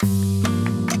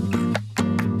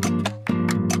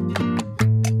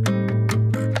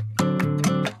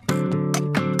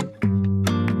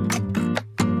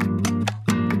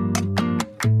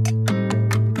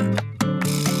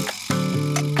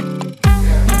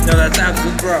No, that's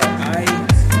absolute, bro.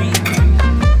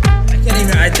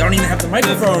 I don't even have the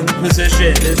microphone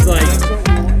position. It's like,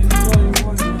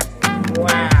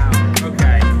 wow.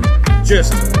 Okay.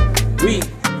 Just, we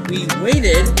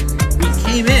waited, we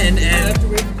came in, and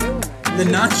the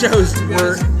nachos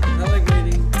were... I like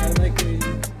waiting.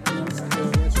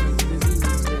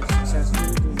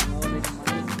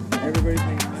 Everybody's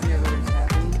making money, everybody's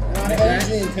happy. A lot of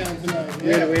energy in town tonight.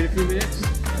 You gotta wait a few minutes?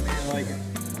 I like it.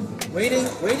 Waiting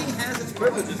has its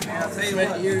privileges, man. I'll tell you But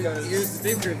what. here's the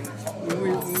big privilege.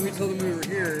 When we told them we were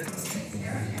here,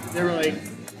 they were like,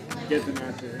 get the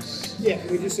nachos. Yeah,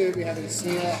 we just said we haven't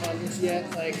seen all hundreds yet,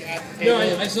 like at the No,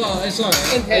 table. I saw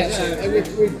it. In passing,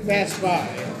 like, we passed by,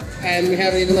 and we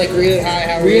haven't even like greeted hi,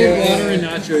 how are We you? had water and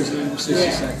nachos in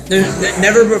 60 seconds.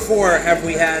 Never before have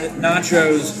we had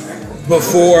nachos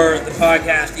before the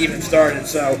podcast even started.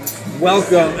 So,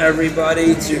 welcome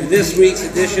everybody to this week's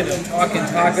edition of Talkin'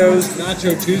 Tacos.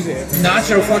 Nacho Tuesday.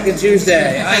 Nacho fucking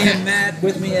Tuesday. I am Matt.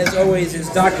 With me, as always, is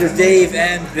Dr. Dave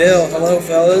and Bill. Hello,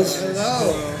 fellas.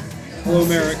 Hello. Hello,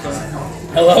 America.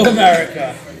 Hello,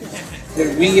 America.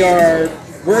 Dude,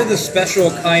 we're the special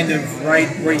kind of right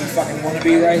where you fucking want to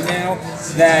be right now.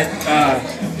 That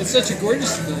It's such a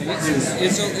gorgeous night.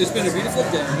 It's been a beautiful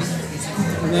day.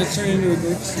 And that's turned into a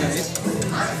gorgeous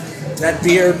night. that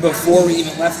beer before we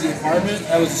even left the apartment,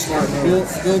 that was a smart move.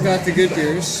 Bill got the good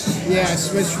beers. Yeah, I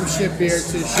switched from ship beer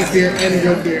to ship beer and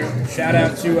good beer. Shout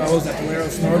out to what was that Bolero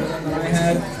Snort that I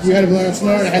had. You had a Bolero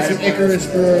Snort, I had some Icarus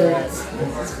Brewery.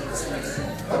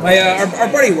 My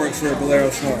our buddy works for a Bolero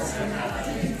Snort.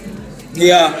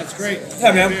 Yeah, That's great.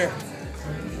 yeah, man.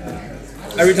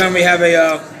 Every time we have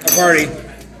a party,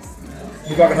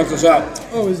 he fucking hooks us up.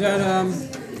 Oh, is that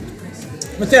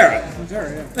Matera.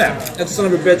 Sorry, yeah. Yeah, that son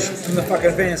of a bitch from the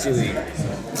fucking fantasy league.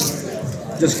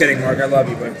 Just kidding, Mark. I love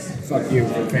you, but fuck you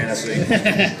for fantasy.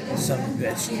 Son of a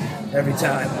bitch. Every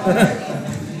time.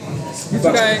 He's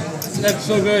a guy that's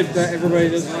so good that everybody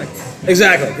doesn't like.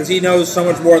 Exactly, because he knows so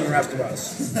much more than the rest of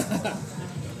us.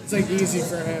 It's like easy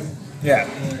for him. Yeah.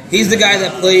 He's the guy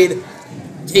that played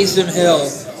Taysom Hill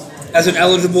as an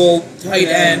eligible tight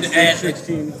end, and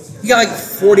 16. he got like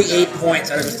 48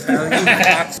 points out of his time.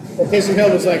 Well, Taysom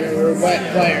Hill was like a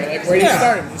wet player. Like, where did you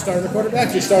start him? You started a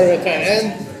quarterback? You started at tight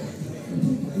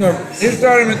end? No, he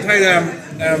started him at tight end.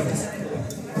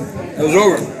 It was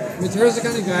over. Matera's the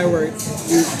kind of guy where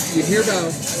you hear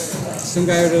about some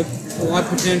guy with a lot of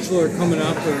potential or coming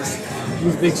up or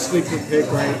he's a big sleeper pick,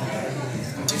 right?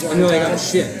 And you're like, oh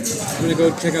shit, I'm gonna go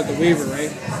check out the waiver,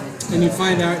 right? And you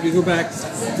find out, you go back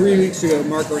 3 weeks ago,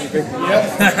 Mark already picked him.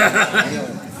 Yep.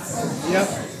 Yep.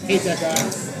 Hate that guy.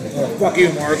 Oh, fuck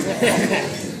you, Mark.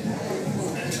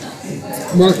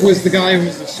 Mark was the guy who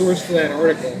was the source for that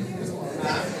article.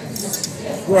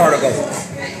 What article?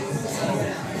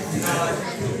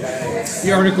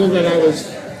 The article that I was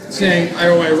saying, I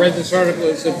read this article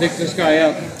that said pick this guy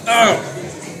up. Oh,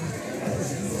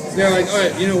 They're like,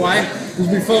 oh, you know why? Because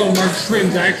we follow Mark's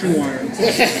transaction wire.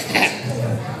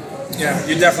 yeah,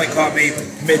 you definitely caught me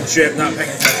mid-ship, not paying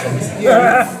attention.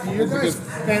 Yeah, your guys'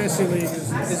 fantasy league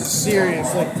is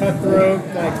serious, like cutthroat,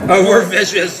 like. Oh, we're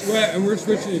vicious. And we're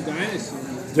switching to Dynasty.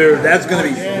 Dude, that's gonna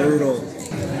be brutal.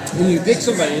 When you pick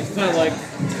somebody, it's not like,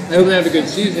 I hope they have a good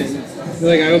season. You're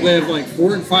like, I hope they have like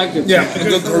 4 and 5 good Yeah, seasons. a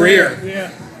good career.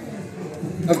 Yeah.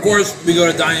 Of course, we go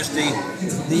to Dynasty.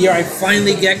 The year I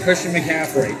finally get Christian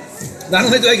McCaffrey. Not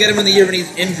only do I get him in the year when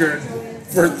he's injured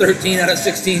for 13 out of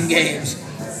 16 games,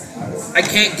 I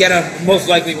can't get him, most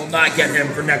likely will not get him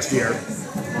for next year.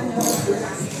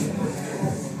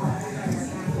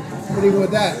 What do you do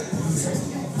with that?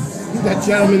 That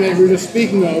gentleman that we were just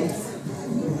speaking of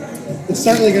is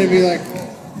certainly going to be like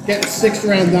getting 6th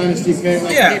round dynasty pick.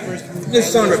 Like Yeah, papers,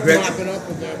 this son of a bitch. Mopping up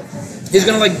with them. He's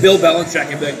gonna like Bill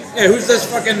Belichick and be like, hey, who's this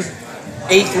fucking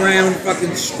 8th round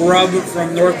fucking scrub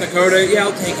from North Dakota? Yeah,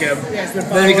 I'll take him. Yeah, he's been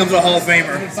Then he becomes a Hall of I've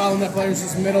Famer. been following that player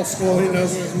since middle school. He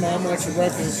knows when his mom likes for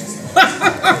breakfast.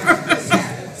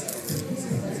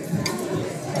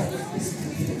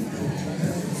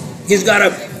 He's got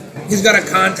a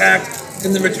contact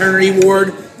in the maternity ward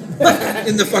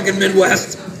in the fucking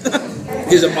Midwest.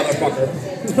 He's a motherfucker.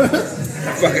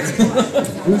 Fucking.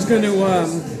 Who's going to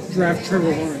draft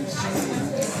Trevor Lawrence?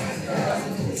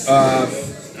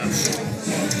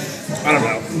 I don't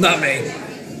know. Not me.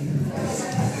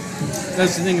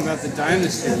 That's the thing about the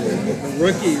Dynasty. The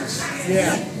rookies,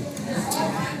 Yeah.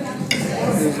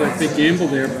 there's a big gamble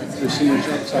there, but there's so much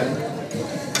upside.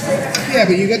 Yeah,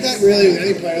 but you get that really with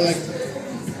any player.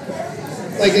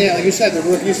 Like you said, the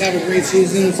rookies have a great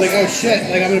season. It's like, oh shit,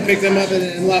 like I'm gonna pick them up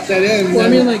and lock that in. Well, I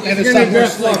mean, like, and if it's you're not going to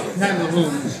much draft like Pat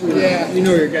Mahomes, Yeah. you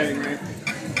know what you're getting, right?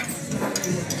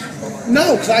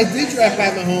 No, because I did draft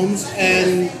Pat Mahomes,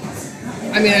 and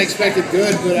I mean, I expected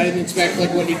good, but I didn't expect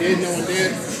like what he did. No one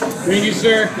did. Thank you,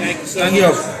 sir. Thank you so Thank much.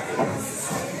 you.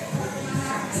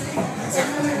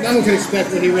 No one could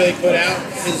expect what he really put out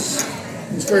his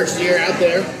first year out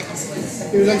there.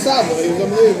 He was unstoppable. He was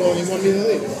unbelievable, and he won me the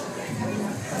league.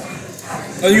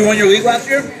 Oh, you won your league last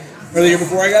year? Or the year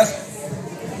before, I guess?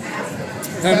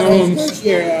 Pat That was Mahomes. first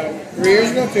year, 3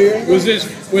 years ago, 2 years ago.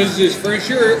 Was his first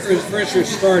year or his first year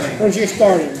starting? First year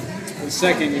starting. The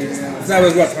second year, yeah. That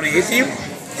was what, 2018?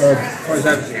 Or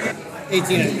 2017?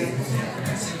 18, I think.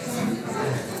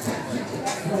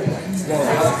 Well,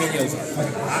 the jalapenos are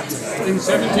fucking hot today. In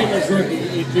 17 was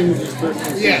rookie, 18 was his first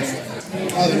year. Yes.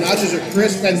 Oh, the nachos are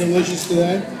crisp and delicious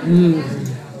today.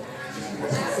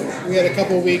 We had a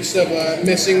couple of weeks of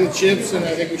missing the chips, and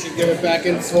I think we should give it back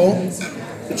in full.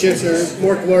 The chips are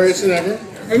more glorious than ever.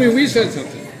 I mean, we said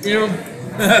something. You know,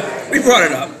 We brought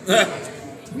it up.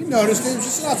 We noticed it was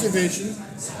just an observation.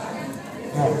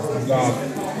 Oh, God.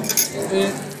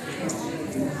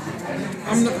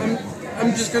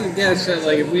 I'm just gonna guess that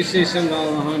like if we say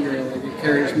 $7.100, like it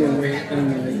carries more weight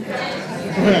than like.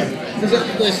 Cause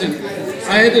listen,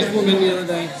 I had this woman the other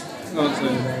day. Oh, it's the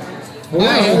other day.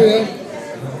 Wow.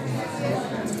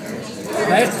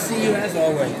 Nice to see you as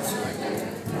always.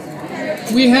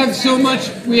 We have so much.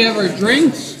 We have our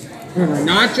drinks, we have our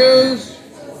nachos.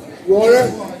 Water.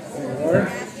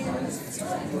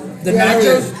 The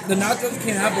nachos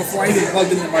came out before I even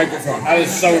plugged in the microphone. I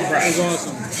was so That impressed. was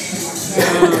awesome.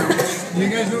 You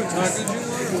guys know what tacos you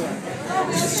want?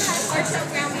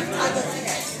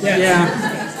 Yeah.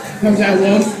 Yeah. Comes out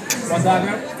one. One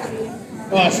taco?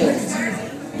 Awesome.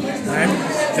 Alright,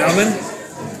 gentlemen.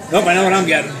 Nope, I know what I'm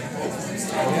getting.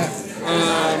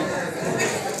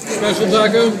 Special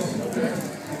taco.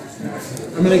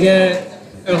 I'm gonna get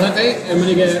el jefe. I'm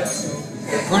gonna get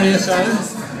carne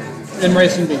asada and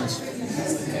rice and beans.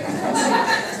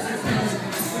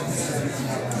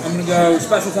 I'm gonna go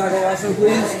special taco also,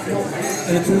 please.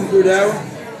 And a tuna crudo.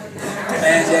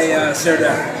 And a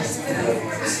Cerdo.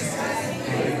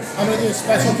 I'm gonna do a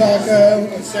special taco,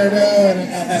 a cerdo, and a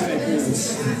hefe, please.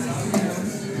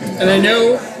 And I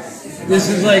know this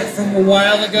is like from a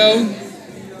while ago.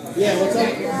 Yeah, what's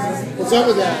up? What's up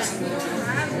with that?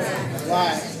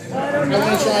 Why? I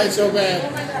want to try it so bad.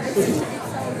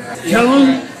 Tell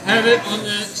them have it on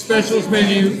the specials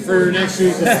menu for next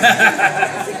Tuesday.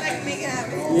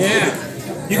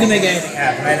 Yeah. You can make anything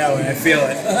happen, I know, and I feel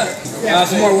it.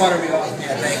 Some more water would be awesome.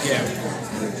 Yeah, thank you.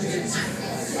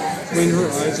 When her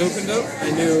eyes opened up,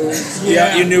 I knew.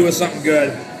 Yeah, you knew it was something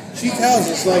good. She tells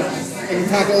us, like the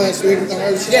taco last week with the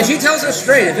hard shell. Yeah, she tells us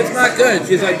straight. If it's not good,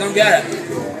 she's like, don't get it.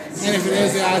 And if it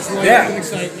is, yeah, it's like Yeah.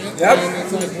 excitement. Yep. And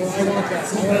it's like, well, I want that.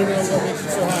 I want to know what makes you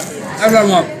so happy. That's what I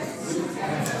want.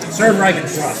 Serve right and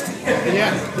trust.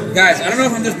 Yeah. Guys, I don't know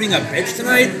if I'm just being a bitch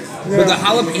tonight, but the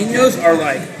jalapenos are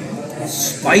like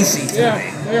spicy tonight.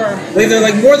 Yeah, they are. Like, they're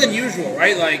like more than usual,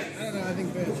 right? Like, I don't know, I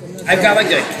think bitch. I'm not I've got like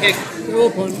a kick.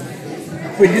 Little pun.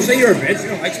 Wait, did you say you're a bitch? You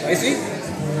don't like spicy?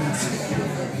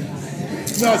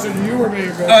 No, so you were being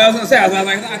a Oh, bitch. I was gonna say,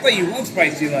 I thought you love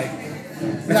spicy. Like,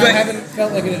 No, I haven't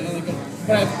felt like it.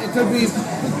 But it could be it's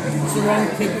the wrong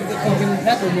kick of the fucking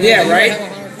pepper, man. yeah, You right? have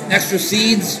a hard- Extra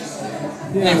seeds.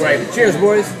 Yeah. Anyway, cheers,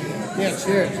 boys. Yeah,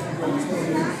 cheers.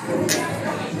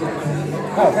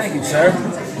 Oh, thank you, sir.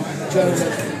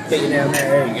 Joseph. Get you down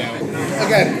there. There you go.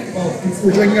 Again,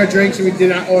 we're drinking our drinks and we did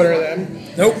not order them.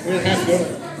 Nope. We didn't have to do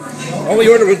it. All we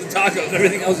ordered was the tacos.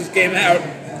 Everything else just came out.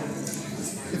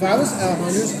 If I was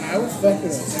Alejandro's, I would fuck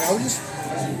with us. I would just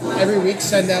every week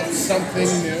send out something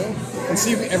new and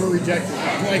see if we ever reject it.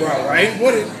 Like, Right. we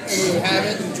wouldn't, and we would have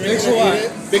it and drink Thanks it a lot. and eat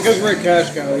it. Because we're a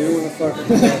cash cow, you don't want to fuck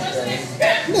with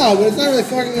cash cow. No, but it's not really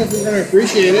fucking if we're gonna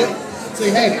appreciate it. It's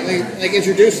like, hey, like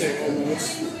introducing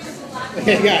almost. Like,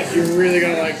 hey guys, you're really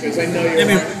gonna like this. I know I you're.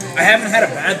 mean, I haven't had a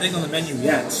bad thing on the menu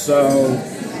yet, so.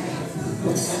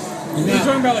 You're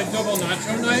talking about like double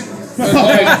nacho night? I don't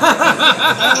want to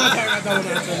talk about double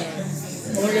nacho now.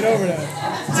 I want to get over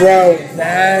that. Bro,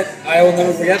 that, I will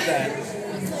never forget that.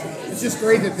 It's just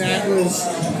great that that was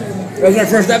That was our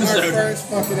first our episode. first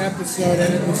fucking episode,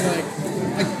 and it was like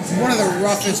one of the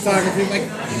roughest Taco Tuesdays, like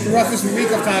the roughest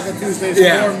week of Taco Tuesdays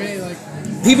Yeah. for me. Like,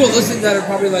 People listening to that are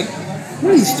probably like,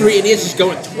 what are these three idiots just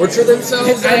going to torture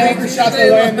themselves? I overshot the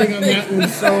landing on that one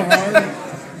so hard.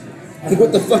 Like,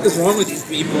 what the fuck is wrong with these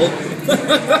people?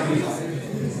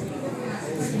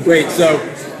 Wait, so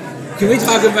can we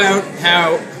talk about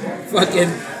how fucking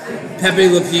Pepe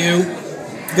Le Pew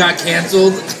got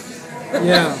canceled?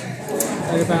 Yeah.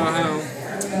 And about how.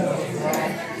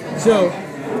 So,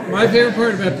 my favorite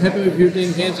part about Pepe Le Pew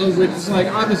getting canceled, which is like,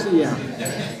 obviously, yeah.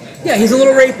 Yeah, he's a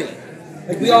little rapey.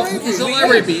 Like we all, He's a little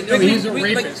rapey. No, he's a like,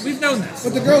 rapist. we've known this.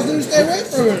 But the girls didn't stay away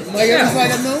from him. Like, it was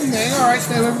like a known thing. All right,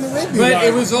 stay away from the rapey But guy.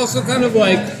 it was also kind of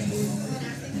like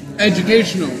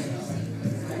educational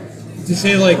to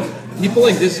say like people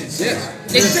like this exist.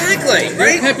 Exactly, There's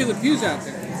right? Pepe Le Pew's out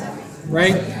there,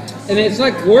 right? And it's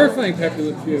not glorifying Pepe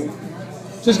Le Pew.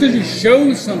 Just because you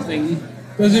show something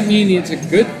doesn't mean it's a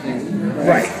good thing,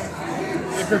 right?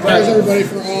 It prepares everybody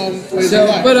for all ways of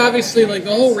life. But obviously, like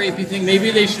the whole rapey thing,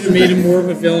 maybe they should have made him more of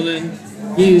a villain.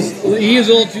 He is a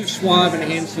little too suave and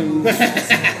handsome.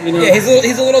 You know? Yeah,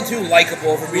 he's a little too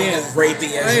likable for being as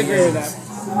rapey as I he agree is. with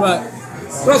that. But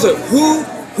But also,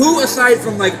 who aside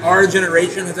from like our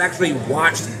generation has actually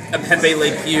watched a Pepe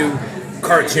Le Pew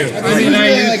cartoon? I mean, I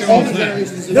Usually, used to older all the time.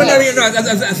 generations do No,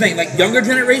 that. I'm saying like younger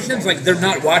generations, like they're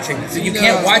not watching it, so you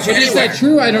can't watch it But is anywhere. that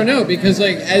true? I don't know because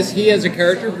like as he as a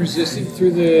character persisted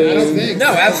through the. I don't think. No,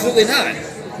 absolutely not.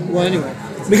 Well, anyway.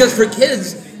 Because for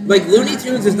kids, like Looney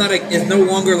Tunes is no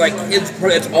longer like kids.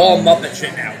 It's all Muppet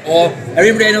shit now.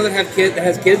 Everybody I know that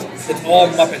has kids, it's all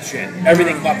Muppet shit.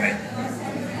 Everything Muppet.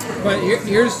 But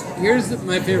here's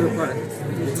my favorite part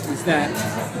is that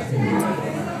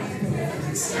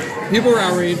people were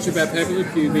outraged about Pepe Le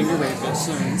Pew being a rapist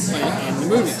in the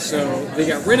movie, so they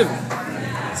got rid of him.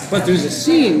 But there's a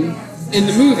scene in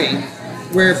the movie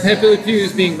where Pepe Le Pew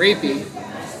is being rapey,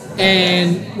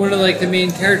 and one of like the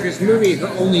main characters in the movie, her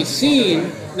only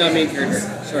scene, not main character,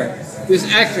 sorry, this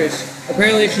actress,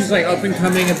 apparently she's like up and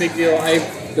coming, a big deal. I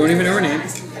don't even know her name,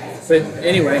 but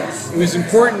anyway, it was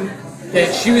important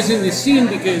that she was in the scene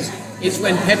because it's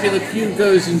when Pepe Le Pew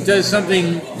goes and does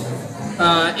something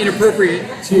inappropriate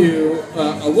to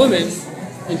a woman,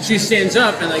 and she stands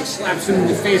up and like slaps him in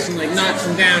the face and like knocks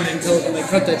him down and tells him like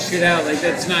cut that shit out, like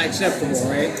that's not acceptable,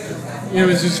 right? You know, it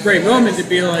was this great moment to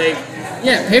be like,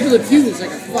 yeah, Pepe Le Pew is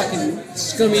like a fucking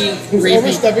scummy, He's rapey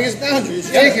overstepping his boundaries.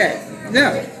 dickhead.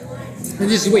 No, and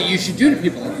this is what you should do to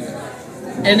people like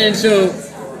that. And then so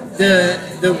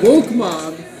the woke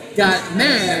mob got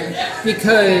mad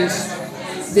because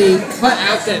they cut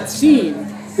out that scene.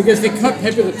 Because they cut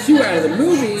Pepe Le Pew out of the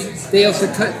movie, they also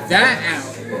cut that out.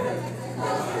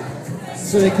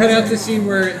 So they cut out the scene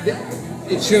where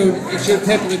it showed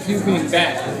Pepe Le Pew being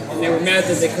bad, and they were mad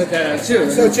that they cut that out too.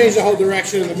 So it changed the whole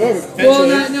direction of the movie.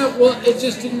 Well, it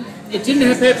just didn't. It didn't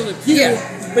have Pepe Le Pew,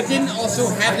 but didn't also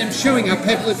have them showing how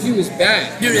Pepe Le Pew was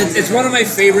bad. Dude, it's one of my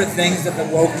favorite things that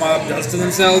the woke mob does to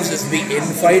themselves is the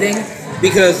infighting.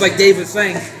 Because, like Dave was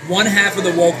saying, one half of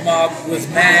the woke mob was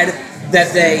mad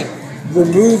that they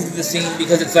removed the scene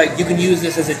because it's like you can use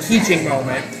this as a teaching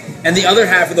moment, and the other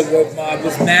half of the woke mob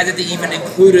was mad that they even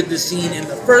included the scene in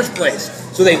the first place,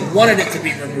 so they wanted it to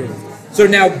be removed. So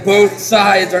now both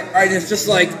sides are and it's just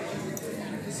like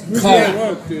Who's more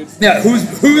woke, dude? yeah,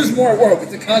 who's more woke?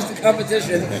 It's a constant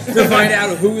competition to find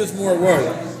out who is more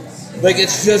woke. Like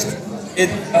it's just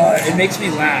it makes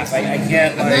me laugh. I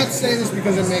can't. I'm not saying this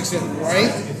because it makes it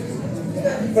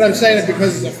right, but I'm saying it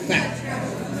because it's a fact.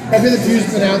 Pepe Le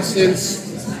Pew's been out since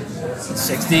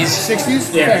 60s,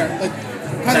 60s? Yeah. Fair.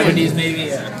 Like, kind of- 70s maybe.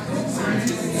 Yeah.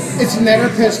 It's never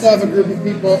pissed off a group of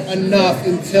people enough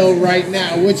until right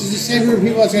now, which is the same group of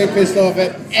people that's getting pissed off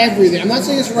at everything. I'm not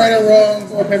saying it's right or wrong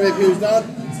what Pepe Le Pew's done.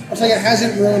 I'm saying it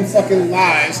hasn't ruined fucking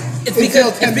lives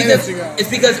until 10 minutes ago. It's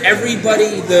because everybody,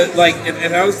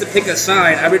 if I was to pick a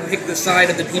side, I would pick the side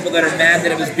of the people that are mad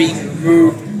that it was being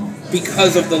removed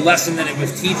because of the lesson that it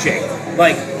was teaching.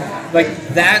 Like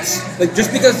that's like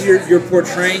just because you're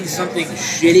portraying something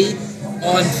shitty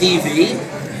on TV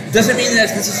doesn't mean that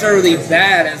it's necessarily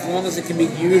bad as long as it can be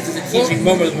used as a teaching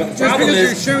moment. But the Just problem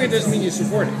because is you're showing it doesn't mean you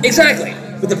support it. exactly.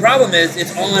 But the problem is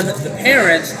it's on the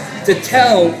parents to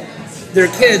tell their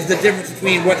kids the difference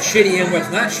between what's shitty and what's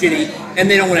not shitty, and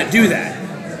they don't want to do that.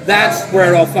 That's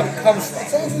where it all fucking comes from.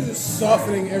 It's also just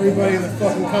softening everybody in the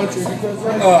fucking country because,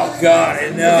 like, Oh God, I it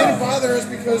didn't know. bother us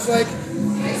because, like,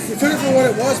 we took it for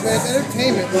what it was, man. It's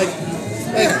entertainment. Like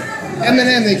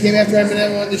Eminem, they came after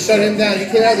Eminem, wanted to shut him down. He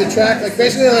came out of the track, like,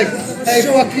 basically, like, hey,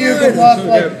 fuck you, good luck.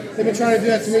 Like, they've been trying to do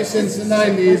that to me since the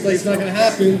 90s. Like, it's not gonna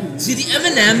happen. See, the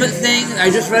Eminem thing, I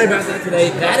just read about that today.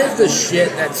 That is the shit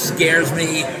that scares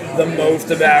me the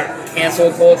most about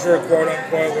cancel culture, quote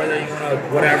unquote, whether you want to,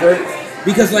 whatever.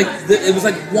 Because, like, it was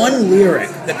like one lyric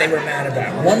that they were mad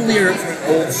about. One lyric from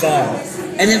an old song.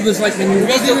 And it was like when you It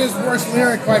read wasn't his worst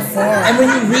lyric by far. and when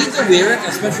you read the lyric,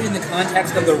 especially in the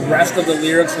context of the rest of the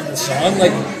lyrics in the song,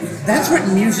 like, that's what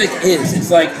music is. It's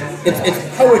like, it's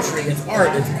poetry, it's art,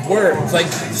 it's words. Like,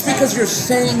 just because you're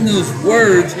saying those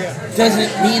words doesn't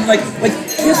mean, like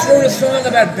Kiss wrote a song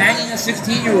about banging a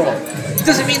 16-year-old. It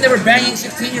doesn't mean they were banging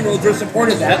 16-year-olds or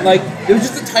supported that. Like, it was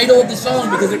just the title of the song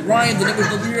because it rhymed and it was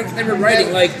the lyrics they were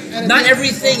writing. Like, not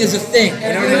everything is a thing.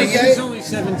 You know what I mean? He's only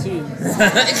 17.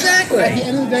 Exactly. At the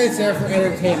end of the day, it's there for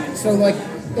entertainment. So, like,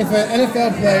 if an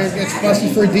NFL player gets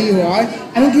busted for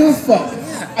DUI, I don't give a fuck.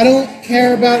 I don't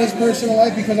care about his personal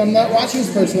life because I'm not watching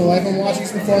his personal life. I'm watching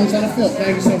his performance on the field.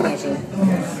 Thank you so much,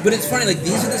 sir. But it's funny, like,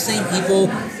 these are the same people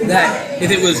that,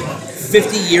 if it was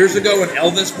 50 years ago when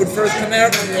Elvis would first come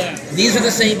out, these are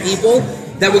the same people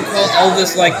that would call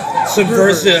Elvis, like,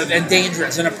 subversive and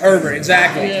dangerous and a pervert.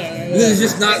 Exactly. This is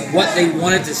just not what they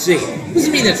wanted to see.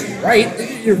 Doesn't mean it's right.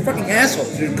 You're fucking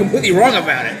assholes. You're completely wrong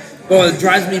about it. But it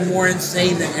drives me more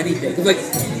insane than anything. 'Cause, like,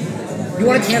 you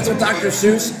want to cancel Dr.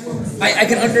 Seuss? I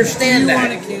can understand that.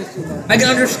 I can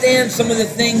understand some of the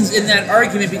things in that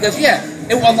argument because,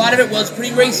 a lot of it was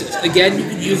pretty racist. Again, you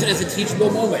could use it as a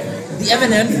teachable moment. The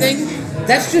Eminem thing,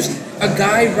 that's just a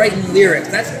guy writing lyrics.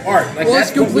 That's art. Like, Well,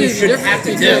 that's it's what we completely should different have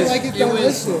to because do. Like it, it don't was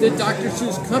listen. the Dr.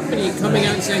 Seuss company coming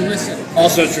out and saying, listen,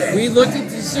 Also true. we looked at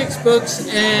the 6 books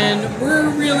and we're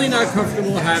really not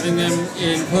comfortable having them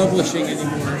in publishing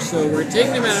anymore. So we're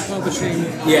taking them out of publishing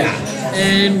Yeah.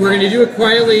 and we're going to do it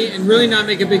quietly and really not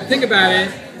make a big thing about it.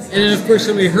 And then, of course,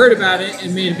 somebody heard about it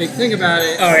and made a big thing about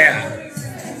it. Oh, yeah.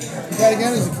 That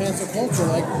again is a cancel culture.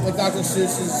 Like Dr.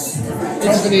 Seuss's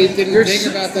company didn't there's-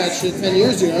 think about that shit 10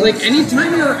 years ago. Like,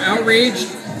 anytime you're outraged,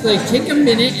 like, take a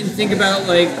minute and think about,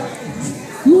 like,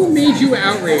 who made you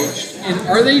outraged? And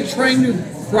are they trying to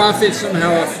profit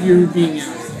somehow off you being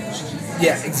outraged?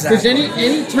 Yeah, Because exactly.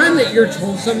 any time that you're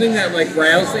told something that, like,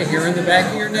 riles the hair on the back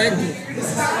of your neck,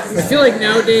 I feel like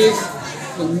nowadays,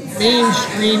 the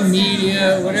mainstream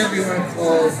media, whatever you want to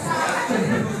call it,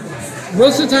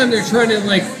 most of the time they're trying to,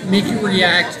 like, make you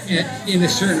react in a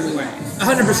certain way.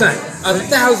 100%.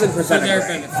 1,000% For their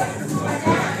agree. benefit.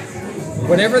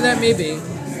 Whatever that may be.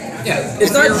 Yeah,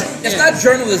 it's not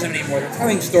journalism anymore. They're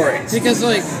telling stories. Because,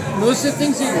 like, most of the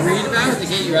things that you read about that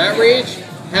get you outraged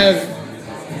have,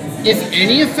 if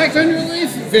any effect on your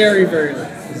life, very, very little.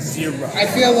 Zero. I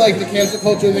feel like the cancel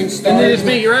culture thing And they started. just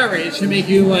make you outraged to make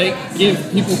you, like, give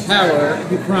people power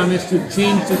who promise to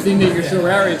change the thing that you're so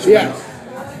outraged Yeah. about.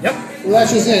 Yep. Well,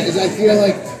 that's just it. Is I feel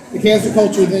like the cancel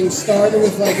culture thing started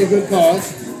with like a good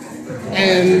cause,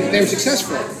 and they were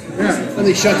successful. Yeah. And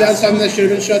they shut down something that should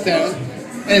have been shut down,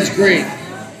 and it's great.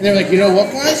 And they're like, you know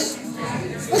what, guys?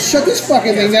 Let's shut this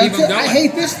fucking thing down keep too. on I going.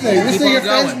 hate this thing. This Keep thing on your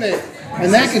friends going. made,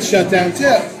 and that gets shut down too.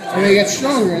 And they get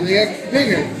stronger, and they get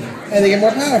bigger, and they get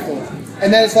more powerful.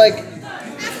 And then it's like,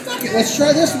 fuck it, let's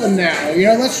try this one now. You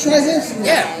know, let's try this. Now.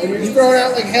 Yeah. And you're just throwing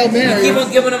out like Hail You Mary. keep on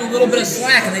giving them a little bit of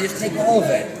slack, and they just take all of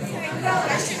it. Oh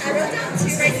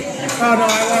no,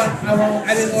 I won't.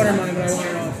 I didn't order mine, but I want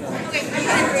it also.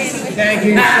 Thank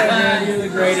you. You're the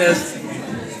greatest.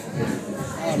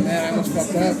 Oh man, I almost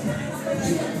fucked up.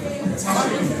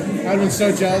 I've been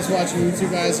so jealous watching you two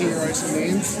guys eat rice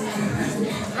and beans.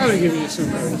 I would have given you some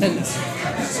more. I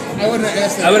wouldn't have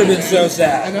asked that. I would have been so I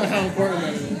sad. know how important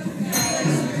that is.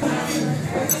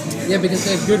 Yeah, because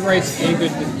they have good rice and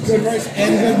good beans. Good rice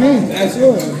and good beans,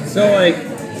 absolutely. So, like,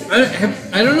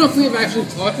 I don't know if we've actually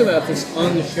talked about this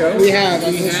on the show. We have.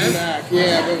 I've We listened have? back.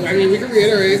 Yeah, but I mean, we can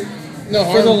reiterate. No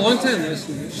For the harm. long-time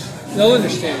listeners, they'll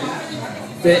understand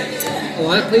that a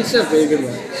lot of places have really good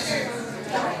rice.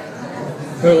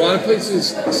 But a lot of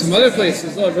places, some other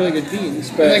places, they'll have really good beans.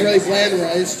 But Like really bland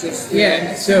rice, just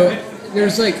yeah, so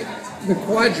there's like the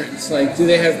quadrants. Like, do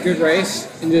they have good rice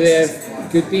and do they have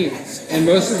good beans? And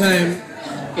most of the time,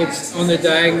 it's on the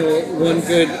diagonal, one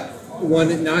good,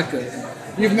 one not good.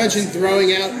 You've mentioned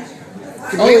throwing out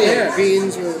completely yeah.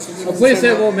 beans or something. A place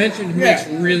that we'll mention who Yeah. makes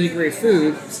really great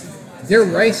food, their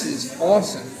rice is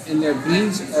awesome, and their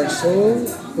beans are so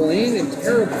plain and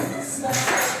terrible.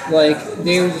 Like,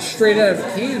 they were just straight out of a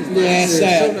can. Yeah, They're so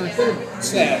sad. not good.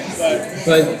 sad, but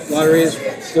But lotteries,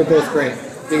 they're both great.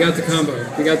 They got the combo.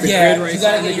 They got the Yeah, great rice. you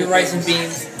gotta and get the your good rice and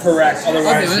beans. beans correct, I'll be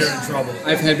otherwise honest, you're in trouble.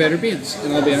 I've had better beans,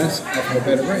 and I'll be honest, I've had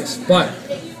better rice. But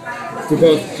they're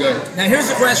both good. Now here's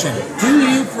the question: do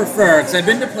you prefer? Because I've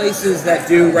been to places that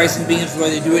do rice and beans the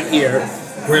way they do it here,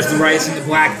 whereas the rice and the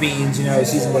black beans, you know,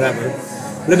 season whatever.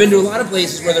 But I've been to a lot of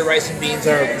places where the rice and beans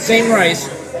are the same rice,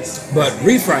 but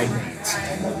refried beans.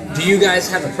 Do you guys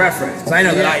have a preference? Because I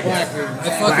know that I do. black beans. I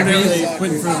fucking beans? really put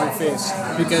in front of my face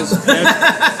because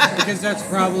that's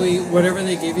probably whatever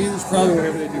they give you is probably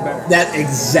whatever they do better. That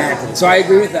exactly. So I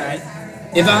agree with that.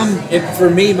 If for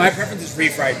me, my preference is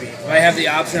refried beans. If I have the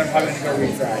option, I'm probably gonna go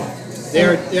refried.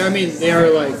 They are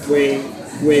like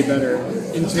way better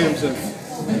in terms of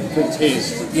the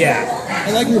taste. Yeah.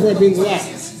 I like refried beans a lot.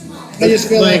 I just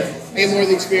feel like I get more of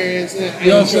the experience. And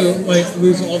You also like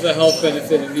lose all the health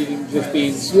benefit of eating just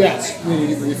beans. yes, When you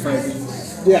eat refried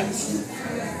beans. yes.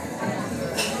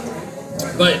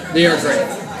 But they are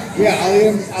great. Yeah,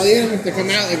 I'll eat them if they come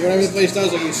out. Like whatever the place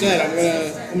does, like you said,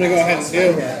 I'm gonna go ahead and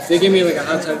do. They give me like a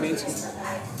hot side beans.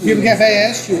 Cuban Cafe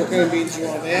asked you what kind of beans you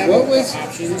want. They have What was-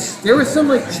 options. There was some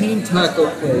like chain taco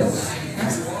place.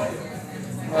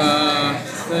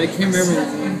 That I can't remember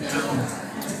the name now.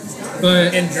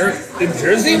 But In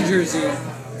Jersey? in Jersey.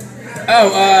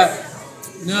 Oh,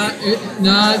 Not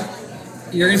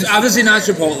you're it's gonna obviously not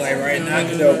Chipotle, right? Not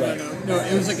Qdoba. No,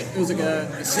 it was like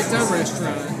a sit-down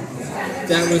restaurant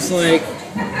that was like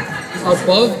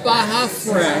above Baja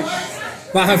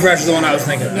Fresh. Baja Fresh is the one I was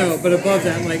thinking of. No, but above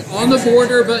that, like on the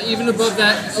border, but even above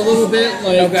that a little bit,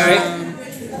 like Okay.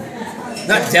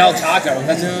 Not Del Taco.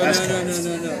 That's no, the West no, Coast.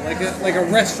 no, like a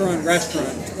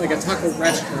restaurant, like a taco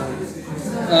restaurant.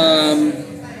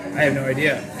 I have no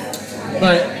idea.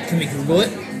 But Can we Google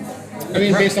it? I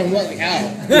mean, based on what? Like how?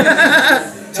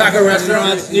 Taco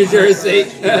restaurants, New Jersey.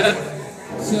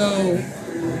 so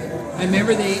I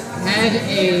remember they had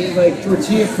a like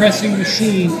tortilla pressing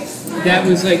machine that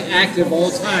was like active all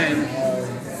the time.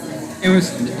 It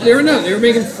was they were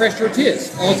making fresh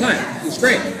tortillas all the time. It was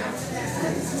great.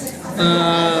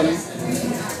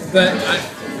 But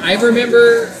I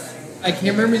remember I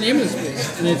can't remember the name of this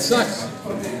place, and it sucks.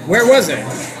 Where was it?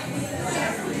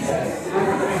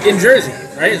 In Jersey,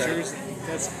 right?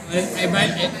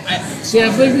 See,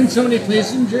 I've lived in so many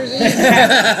places in Jersey. You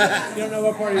don't know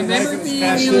what part of I your life remember it was being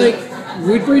past in you? like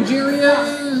Woodbridge area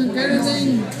kind of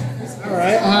thing. All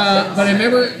right. But I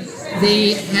remember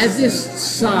they had this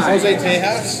sign. Jose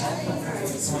Tejas.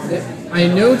 I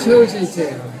know Toes and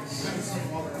Tails.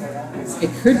 It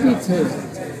could be Toes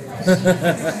and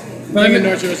Tails. But I King of mean,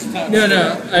 North Jersey Taco. no,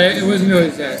 it wasn't Toes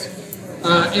and Tails.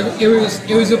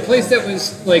 It was a place that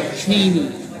was like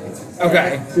chainy.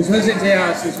 Okay. Because Toes and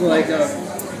Tails is like a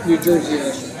New Jersey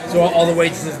restaurant. So all the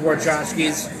waitresses wore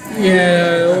tchotchkes.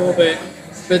 Yeah, a little bit.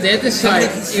 But they had this side.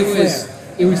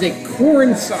 It was a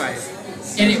corn side,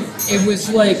 and it was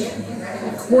like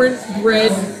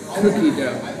cornbread cookie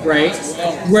dough, right?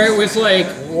 Where it was like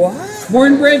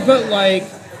cornbread, but like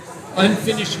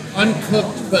unfinished,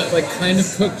 uncooked, but like kind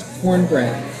of cooked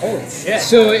cornbread. Holy shit.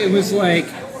 So it was like,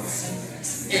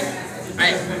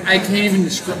 I can't even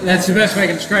describe. That's the best way I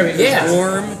can describe it. It Yeah. was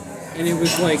warm, and it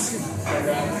was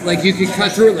like you could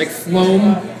cut through it like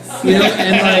phloem, you know,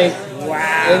 and like. Wow.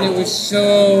 And it was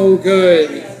so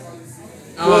good.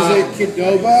 Was it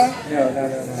Qdoba? No.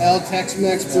 El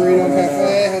Tex-Mex Burrito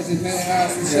Cafe, Jose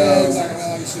Tejas, we said, Taco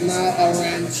Bell, obviously not, El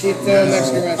Ranchito,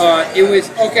 Mexican restaurant. It was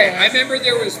okay. I remember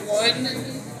there was one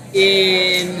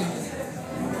in.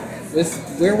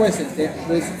 Where was it?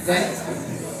 Was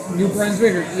that New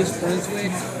Brunswick or East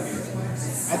Brunswick?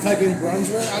 I'll type in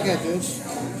Brunswick, I'll get this.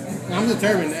 I'm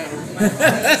determined now.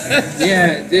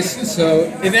 Yeah, this. So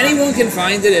If anyone can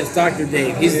find it, it's Dr.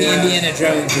 Dave. He's the Indiana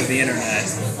Jones of the internet.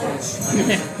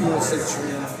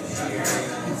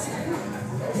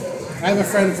 I have a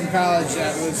friend from college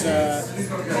that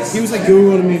was, he was like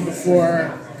Google to me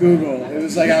before Google. It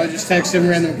was like I would just text him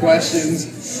random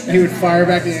questions, and he would fire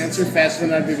back the answer faster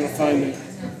than I'd be able to find it.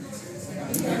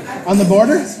 On the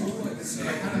border?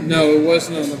 no, it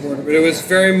wasn't on the border, but it was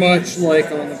very much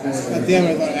like on the border. At the end,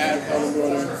 I thought I had it on the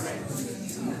border.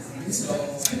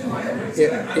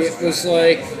 It was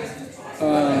like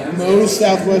Moe's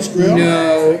Southwest Grill?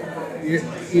 no,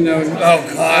 you know.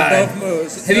 Oh God. Above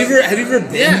Moe's. Have you ever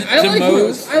been Yeah, I to like Moe's?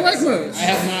 Moe's. I like Moe's. I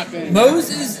have not been. Moe's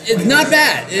it's not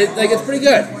bad. It's pretty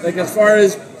good. Like as far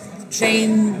as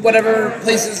chain whatever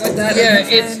places like that. Yeah,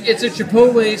 it's a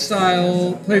Chipotle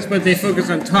style place, but they focus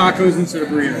on tacos instead of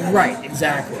burritos. right.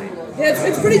 Exactly. Yeah,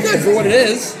 it's pretty good for what it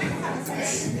is.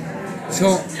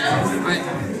 So,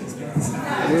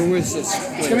 where was this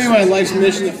It's gonna be my life's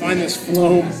mission to find this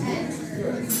phloem.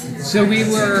 So we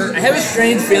were. I have a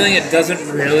strange feeling it doesn't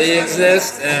really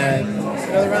exist.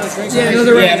 Another round of drinks? Yeah,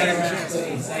 another round.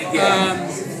 Yeah.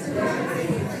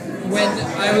 When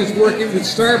I was working with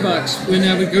Starbucks, when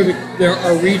I would go to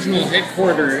our regional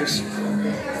headquarters,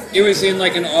 it was in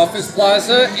like an office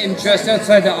plaza, and just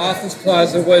outside the office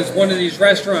plaza was one of these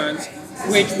restaurants,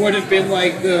 which would have been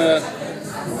like the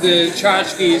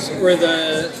tchotchkes or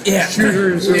the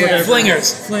shooters or whatever.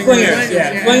 Flingers. Flingers.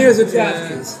 Yeah. Flingers or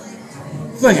tchotchkes.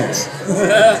 Flingers.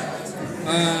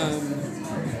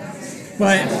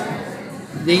 But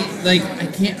they like I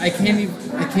can't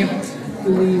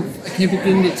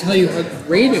begin to tell you how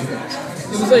great it was.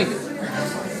 It was like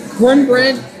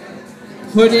cornbread,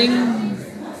 pudding.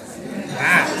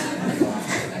 Wow.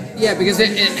 Yeah, because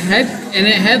it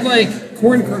had like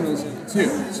corn kernels in it too.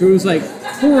 So it was like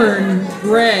corn,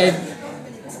 bread,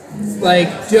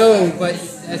 like dough, but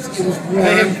it was I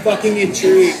am warm. fucking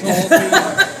intrigued.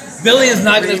 Billy is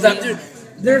not gonna stop, dude.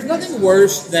 There's nothing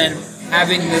worse than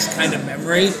having this kind of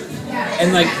memory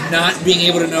and like not being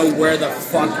able to know where the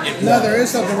fuck it was. No, there is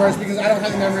something worse because I don't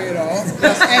have the memory at all.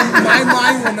 And my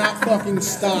mind will not fucking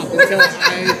stop until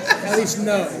I at least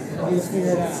know. At least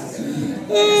figure it out.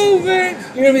 Oh man,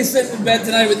 you're gonna be sitting in bed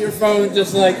tonight with your phone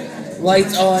just like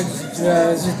lights on.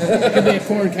 It could be a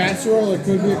corn casserole, it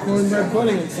could be a cornbread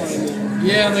pudding in front of me.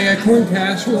 Yeah, like a corn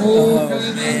casserole Oh kind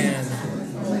of thing.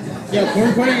 man. Yeah,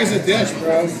 corn pudding is a dish,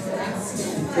 bro.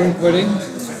 Corn pudding.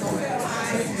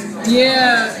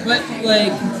 Yeah, but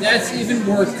like that's even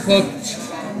more cooked.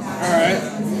 Alright.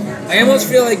 I almost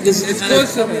feel like this is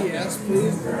Close to it. Yes,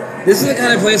 please. this is the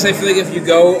kind of place I feel like if you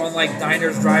go on like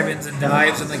diners, drive-ins, and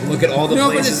dives and like look at all the No,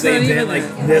 but places it's they've not been, even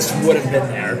like this would have been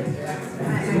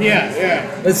there.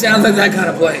 Yeah. It sounds like that kind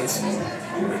of place.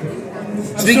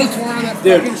 I'm Speaking- so torn on that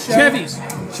Dude, fucking show. Chevys.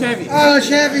 Oh,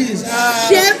 Chevys.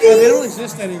 Chevys? Oh, they don't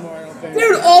exist anymore, I don't think.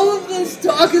 Dude, all of this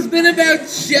talk has been about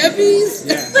Chevys.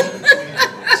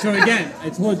 So again, I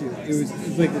told you it was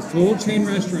like this total chain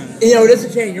restaurant. You know, it is a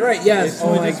chain. You're right. Yes. It's Oh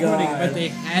really my disappointing, god. but they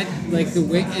had like the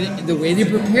way they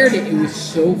prepared it. It was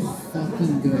so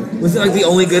fucking good. Was it like the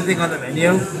only good thing on the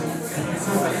menu?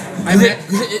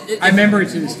 I remember it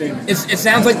to this day. It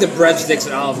sounds like the breadsticks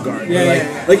at Olive Garden. Yeah, like,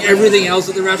 yeah. like everything else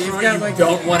at the restaurant got, you like-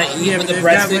 don't want to eat, Yeah, but but the they've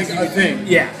got, breadsticks. like, a thing.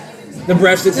 Yeah. The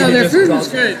breadsticks. No, you their just food call was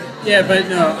them. good. Yeah, but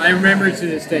no, I remember it to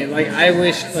this day. Like I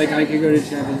wish like I could go to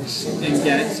Chevy's and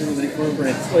get some of the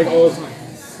cornbread like all the time.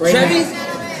 Right now. Chevy's?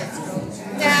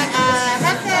 That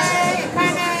Hefe,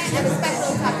 carne, and a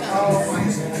special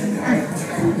taco.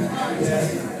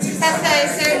 Hefe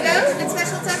cerdo and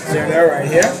special taco. They're right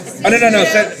here. Oh no.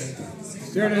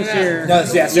 Cerdo's here. No,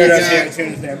 yeah, Cerdo's here.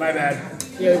 Tuna's there. My bad.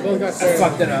 Yeah, we both got I served.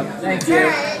 fucked it up. Thank you.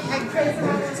 Alright, I chose the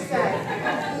one on the side.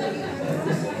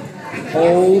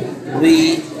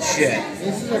 Holy shit.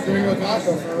 This is a gringo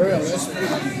taco for real.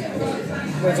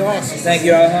 That's awesome. Thank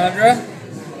you, Alejandra.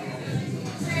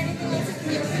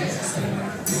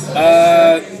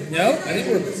 No, I think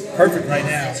we're perfect right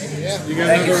now. Yeah. You got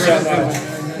Thank you another so round?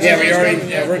 much. Yeah, we already.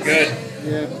 Yeah, we're good.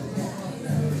 Yeah.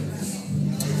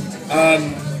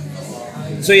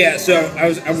 So yeah,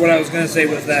 what I was gonna say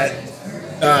was that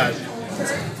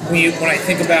when I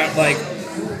think about like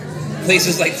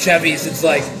places like Chevy's, it's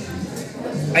like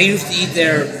I used to eat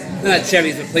there, not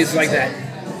Chevy's, but places like that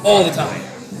all the time.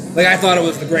 Like I thought it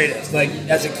was the greatest. Like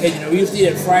as a kid, we used to eat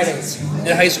it Fridays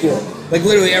in high school, like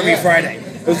literally every Friday.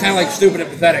 It was kind of like stupid and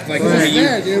pathetic. Like Right you-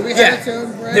 there, dude. We had it too.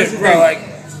 dude, bro, like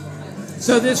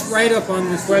So this write-up on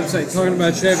this website talking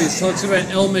about Chevy's talks about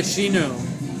El Machino,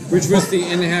 which was the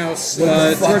in-house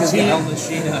tortilla.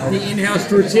 The in-house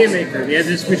tortilla maker. They had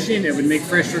this machine that would make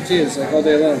fresh tortillas like all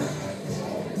day long.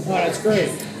 Oh, that's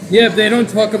great. Yeah, but they don't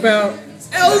talk about.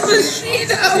 El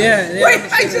Machino. Yeah, Wait,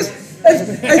 I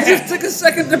just took a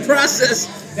second to process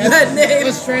that name.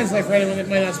 Let's translate for anyone that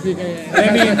might not speak any.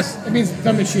 It means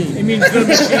the machine. It means the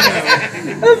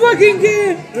Machino. I fucking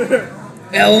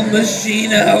can't. El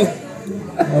Machino.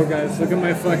 Oh guys, look at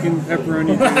my fucking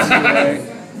pepperoni juice today.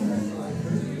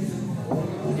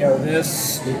 Yo,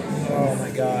 this. Oh my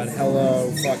god.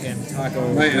 Hello, fucking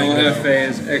taco. My Gringo. LFA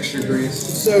is extra grease.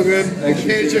 So good. The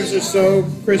potato chips are so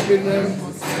crispy to them.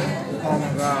 Oh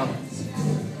my god.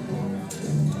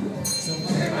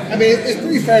 I mean, it's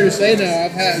pretty fair to say now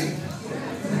I've had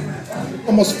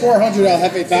almost 400 El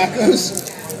Jefe tacos.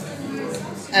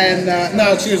 And,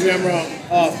 no, excuse me, I'm wrong.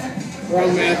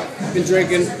 Wrong man. Been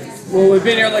drinking. Well, we've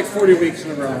been here like 40 weeks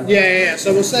in a row. Yeah.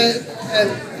 So we'll say,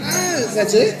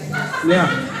 that's it? Yeah.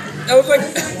 That was like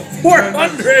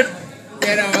 400.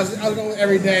 Yeah, no, I was going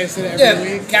every day instead of every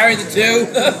Yeah, week. carry the two.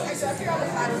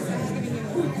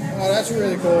 Oh, that's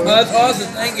really cool. Oh, that's awesome.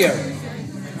 Thank you.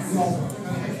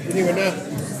 Didn't even know.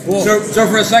 So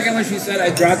for a second when she said I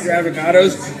dropped your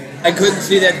avocados, I couldn't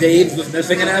see that Dave's was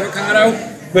missing an avocado,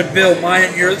 but Bill, mine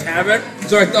and yours have it.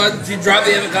 So I thought she dropped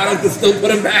the avocados but still put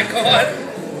them back on.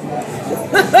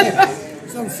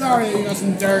 So I'm sorry that you got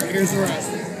some dirt. Here's the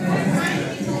rest.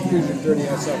 Here's your dirty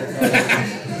ass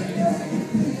avocado.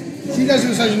 She does it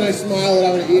with such a nice smile that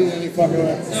I would have eaten any fucking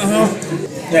way.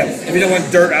 Yeah, if you don't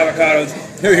want dirt avocados,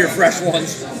 here are your fresh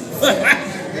ones.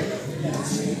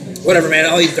 Whatever, man.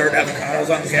 I'll eat dirt avocados.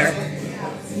 I don't care.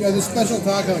 Yo, the special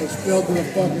taco is filled to the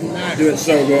fucking max. Dude, it's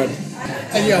so good.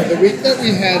 And yo, the week that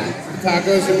we had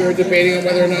tacos and we were debating on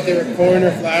whether or not they were corn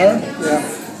or flour,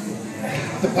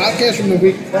 the podcast from the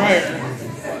week prior,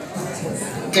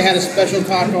 they had a special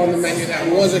taco on the menu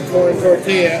that was a corn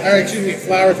tortilla, or excuse me,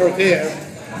 flour tortilla.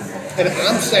 And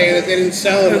I'm saying that they didn't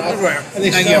sell enough, Right. and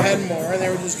they Thank still you. had more, and they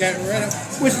were just getting rid of.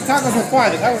 Which the tacos were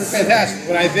fine. The tacos were fantastic.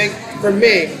 But I think for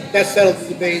me, that settled the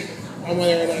debate on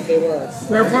whether or not they were.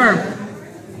 Fair farm.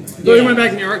 So we went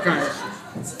back in the archives.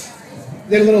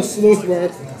 Did a little sleuth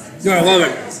work. No, I love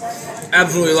it.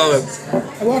 Absolutely love it.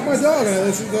 I walk my dog and I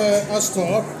listen to us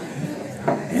talk,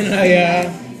 and I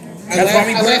That's why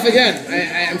we put laugh it-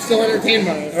 again. I'm still entertained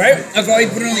by it. All right? That's why you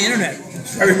put it on the internet.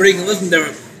 So everybody can listen to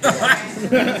it.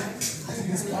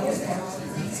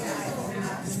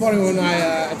 It's funny when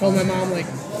I told my mom, like, I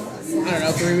don't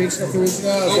know, 3 weeks ago, I was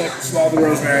like, Swallow the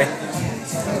rosemary.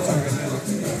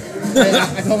 and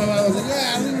I told my mom, I was like,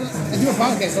 yeah, I do a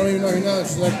podcast, I don't even know your name.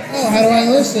 She's like, oh, how do I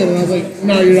listen? And I was like,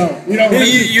 no, you don't. You don't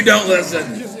listen. You don't listen.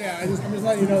 I'm just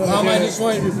letting you know that Mom, I I do. just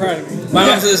want you to be proud of me. My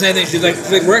mom said the same thing. She's like,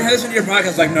 where can I listen to your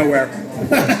podcast? Like, nowhere.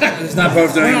 It's not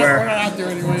posted We're anywhere. not out there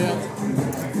anyway yet.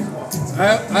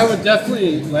 I would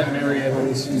definitely let Marietta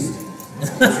listen.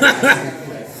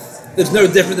 It's no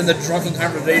different than the drunken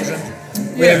conversation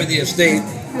we have at the estate.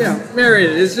 Yeah,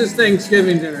 Marietta. It's just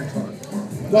Thanksgiving dinner talk.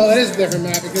 Well, it is different,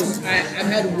 Matt, because I've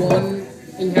had one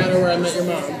encounter where I met your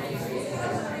mom.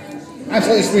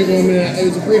 Absolutely sweet woman. It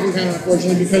was a brief encounter,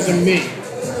 unfortunately, because of me.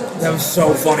 That was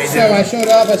so funny, dude. So I showed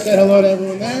up, I said hello to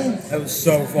everyone there. That was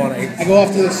so funny. I go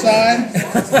off to the side.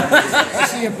 I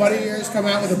see a buddy of yours come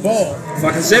out with a bowl.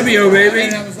 Fucking Symbio, baby.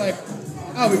 And I was like,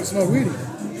 oh, we can smoke weed.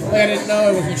 Like, I didn't know,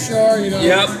 I wasn't sure, you know.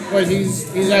 Yep. But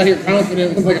he's out here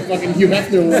confident with like a fucking Hugh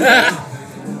Hefner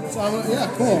would. So I'm like, yeah,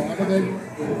 cool. I'm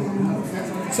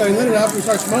like, so he lit it up, we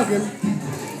start smoking.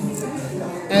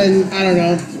 And I don't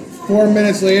know, 4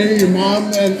 minutes later, your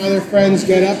mom and other friends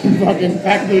get up and fucking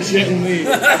pack their shit and leave.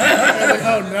 I'm like,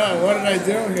 oh no, what did I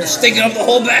do here? Stinking up the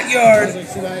whole I backyard. was like,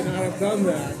 should I not have done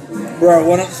that?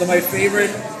 Bro, so my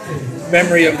favorite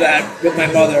memory of that with my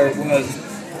mother was,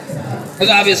 because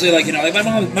obviously, like, you know, like my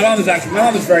mom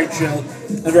is very chill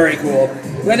and very cool.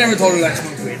 But I never told her that I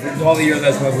smoked weed for all the years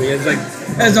I smoked weed. It's like,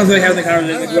 that's not like having the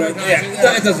conversation. Like, whatever.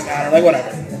 Yeah, it doesn't matter. Like,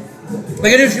 whatever.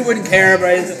 Like, I knew she wouldn't care, but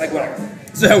I just, like, whatever.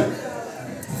 So,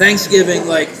 Thanksgiving,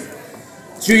 like,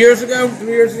 3 years ago,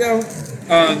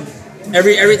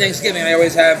 every Thanksgiving I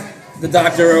always have the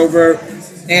doctor over,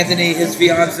 Anthony, his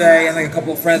fiance, and like a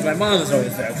couple of friends. My mom is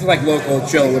always there. It's like local,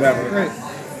 chill, whatever. Right.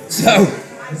 So,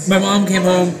 my mom came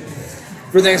home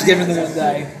for Thanksgiving the one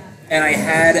day, and I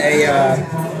had I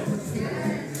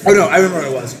remember what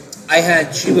it was.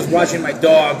 She was watching my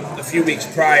dog a few weeks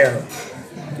prior,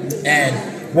 and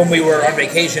when we were on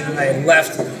vacation, and I had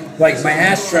left, like, my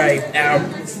ashtray out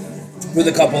with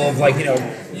a couple of, like, you know,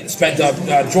 spent up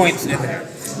joints in there.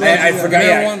 I forgot.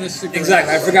 marijuana cigarettes.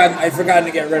 Exactly. I'd forgotten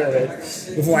to get rid of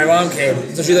it before my mom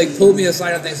came. So she like pulled me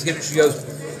aside on Thanksgiving. She goes,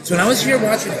 "So when I was here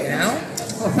watching Al,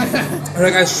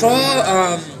 like I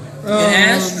saw an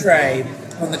ashtray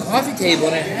on the coffee table,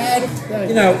 and it had,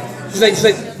 you know." She's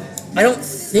like, "I don't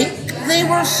think they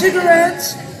were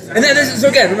cigarettes." And then this is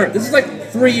again. Remember, this is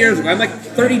like 3 years ago. I'm like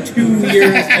 32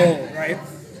 years old, right?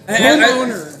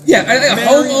 Homeowner. Yeah, a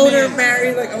homeowner, man.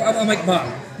 married. Like I'm like,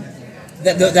 Mom.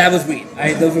 That was weed.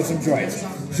 Those were some joints.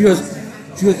 She goes,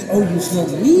 oh, you smoke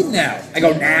weed now? I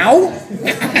go, now?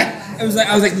 I was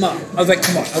like, Mom. I was like,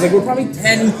 come on. I was like, we're probably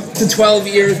 10 to 12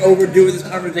 years overdue with this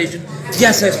conversation.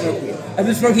 Yes, I smoke weed. I've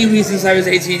been smoking weed since I was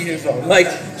 18 years old. Like,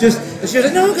 she was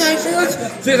like, no, guys.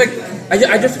 She was like,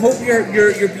 I just hope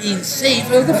you're being safe.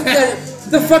 I was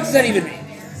like, the fuck does that even mean?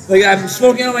 Like, I'm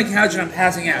smoking on my couch and I'm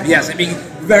passing out. Yes, I'm being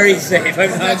very safe. I'm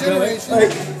That not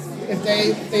generation, if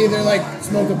they either like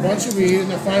smoked a bunch of weed and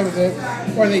they're fine with it,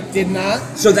 or they did not.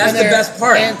 So that's and the they're best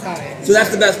part. Anti it. So that's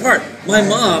the best part. My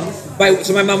mom,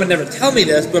 my mom would never tell me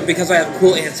this, but because I have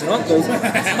cool aunts and uncles,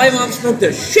 my mom smoked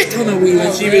a shit ton of weed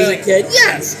when she was a kid.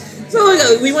 Yes. So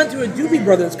like, we went to a Doobie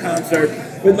Brothers concert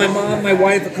with my mom, my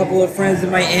wife, a couple of friends,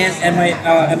 and my aunt and my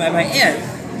aunt,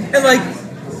 and like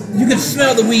you could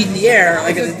smell the weed in the air,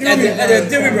 like at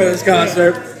the Doobie Brothers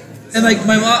concert. And like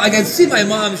my mom, I could see my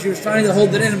mom. She was trying to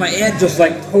hold it in, and my aunt just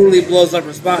like totally blows up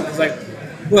her spot. And it's like,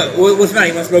 what's the matter?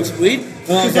 You want to smoke some weed?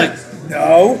 And I was like,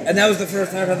 no. And that was the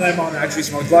first time that my mom actually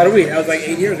smoked a lot of weed. I was like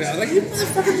 8 years ago. I was like, you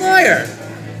motherfucking liar.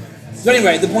 So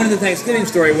anyway, the point of the Thanksgiving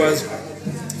story was,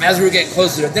 as we were getting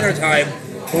closer to dinner time,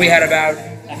 when we had about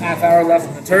a half hour left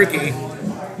on the turkey,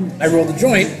 I rolled a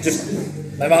joint.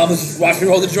 My mom was just watching me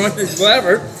roll the joint, or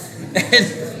whatever.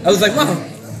 And I was like, Mom,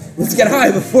 let's get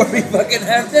high before we fucking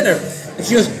have dinner. And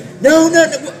she goes, no,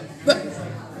 but...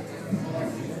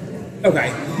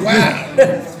 Okay.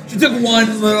 Wow. She took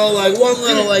one little,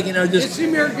 you know, It's just... the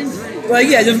American dream. Like,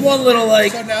 yeah, just one little,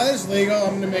 like... So now that it's legal,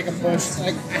 I'm gonna make a push.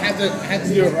 Like I had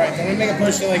to do it right. I'm gonna make a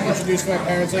push to like introduce my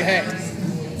parents. Like, hey,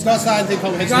 let's go outside and take a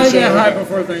couple hits of Gotta the get show. high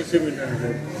before Thanksgiving dinner,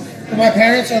 dude. My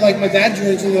parents are like, my dad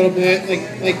drinks a little bit,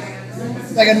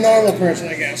 like a normal person,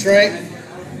 I guess, right?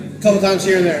 A couple times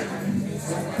here and there.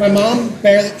 My mom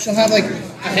barely, she'll have like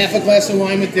a half a glass of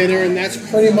wine with dinner, and that's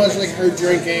pretty much like her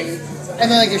drinking. And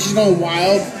then like if she's going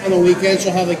wild on the weekend,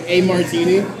 she'll have like a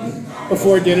martini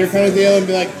before dinner kind of deal, and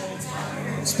be like,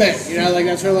 spent, you know, like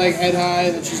that's her like head high,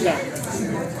 and then she's done.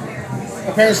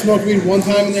 My parents smoked weed one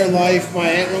time in their life. My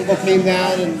aunt and uncle came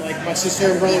down, and like my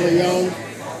sister and brother were young,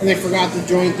 and they forgot the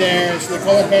joint there. So they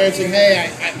called my parents saying,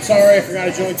 "Hey, I'm sorry, I forgot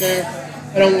a joint there.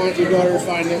 I don't want your daughter to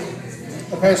find it."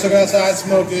 My parents took it outside,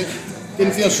 smoked it,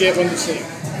 didn't feel shit, went to sleep.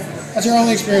 That's our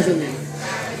only experience with weed.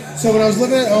 So when I was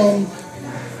living at home,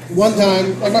 one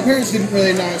time, like my parents didn't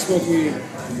really know I smoked weed either.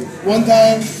 One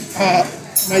time,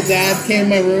 my dad came in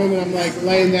my room, and I'm like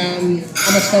laying down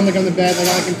on my stomach on the bed, like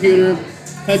on the computer,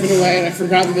 typing away, and I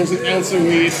forgot that there's an ounce of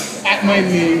weed at my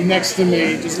knee, next to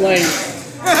me, just laying.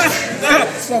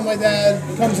 So my dad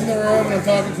comes in the room, and I'm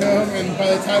talking to him, and by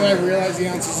the time I realize the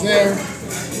ounce is there,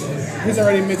 he's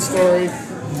already mid-story.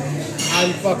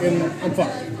 I'm fucked.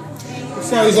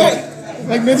 So he's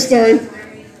like mid-story,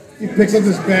 he picks up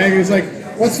this bag, and he's like,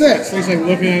 "What's this?" And he's like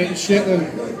looking at it and shit, and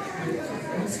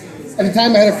at the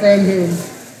time I had a friend who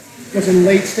was in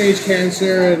late-stage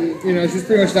cancer, and, you know, she was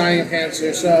pretty much dying of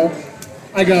cancer, so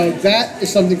I go, that is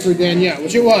something for Danielle,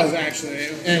 which it was, actually,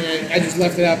 and I just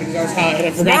left it out because I was high and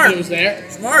I forgot that it was there.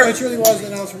 Smart. But it truly was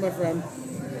an ounce for my friend.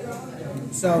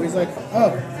 So he's like,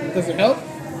 "Oh, does it help?"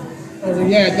 I was like,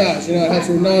 "Yeah, it does. You know, it helps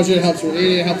with nausea, it helps with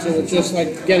eating, it helps with just,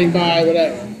 like, getting by,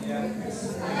 whatever."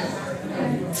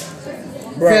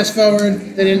 Fast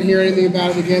forward, they didn't hear anything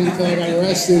about it again until I got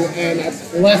arrested, and I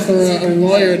left a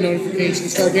lawyer notification to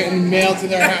start getting mailed to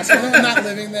their house. Even though I'm not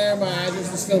living there, my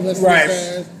address is still listed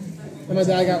there. And my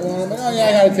dad got one. I'm like, "Oh yeah,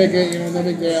 I got a ticket, you know, no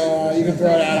big deal. You can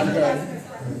throw it out, I'm good."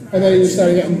 And then he just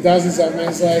started getting dozens of them.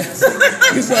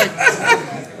 He's like,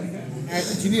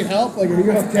 "Do you need help? Like, are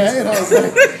you okay?" And I was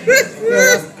like,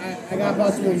 "Yeah, I got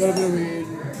busted with a little bit of weed.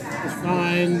 It's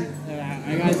fine.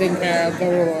 I got it taken care of. Don't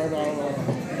worry, blah, blah, blah."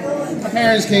 My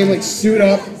parents came, like, suit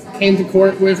up, came to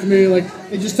court with me. Like,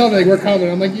 they just told me, like, "We're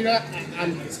coming." I'm like, "You know,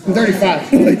 I'm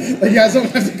 35. like, you guys don't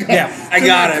have to go." Yeah, I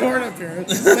got it. Court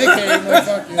appearance. They came, like,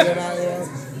 "Fuck you," they're not,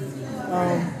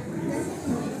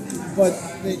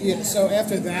 so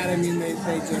after that, I mean, they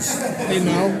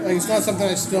know. Like, it's not something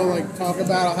I still, like, talk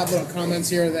about. I'll have little comments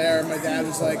here or there. My dad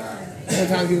was like, one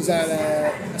time he was at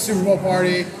a Super Bowl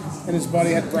party, and his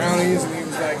buddy had brownies, and he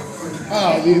was like,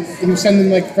 "Oh," he was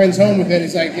sending, like, friends home with it.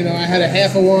 He's like, "You know, I had a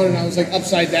half of one, and I was, like,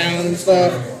 upside down and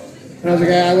stuff." And I was like,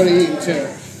 "Yeah, I would have eaten too."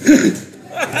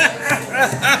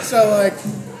 So, like,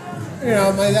 you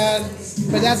know, my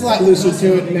dad's a lot looser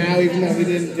to it now, even though he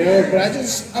didn't do it. But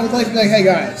I would like to be like, "Hey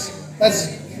guys,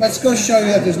 let's go show you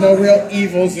that there's no real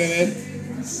evils in it.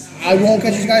 I won't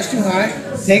get you guys too high.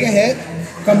 Take a hit,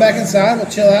 come back inside, we'll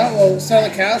chill out, we'll sit on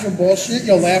the couch, we'll bullshit,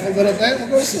 you'll laugh a little bit, we'll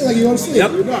go to sleep like you go to sleep."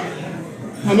 Yep. You're done.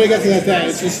 I'm gonna get to that day.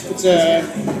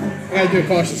 I gotta do it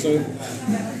cautiously.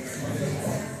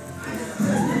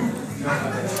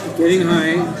 Getting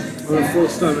high on a full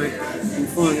stomach and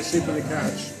falling asleep on the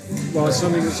couch while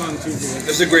something is on TV.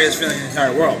 It's the greatest feeling in the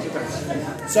entire world.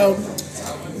 So,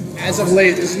 as of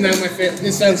late, this is now my favorite.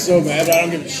 This sounds so bad, but I don't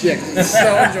give a shit. It's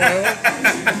so enjoyable.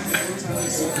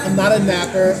 I'm not a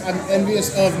napper. I'm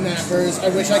envious of nappers. I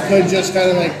wish I could just kind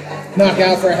of like knock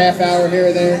out for a half hour here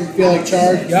or there and feel like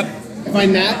charged. Yep. If I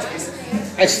nap,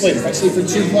 I sleep. I sleep for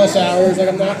 2+ hours. Like,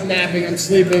 I'm not napping, I'm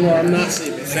sleeping, or I'm not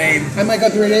sleeping. Same. I might go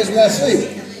 3 days without sleep.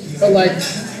 But, like,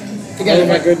 again,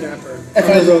 I'm a good napper.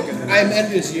 I'm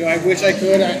envious of you. I wish I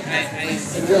could. I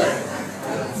enjoy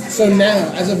it. So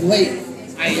now, as of late,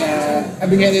 I've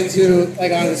been getting into,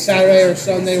 like, on a Saturday or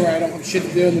Sunday where I don't have shit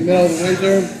to do in the middle of the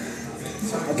winter.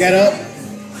 I'll get up,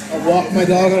 I'll walk my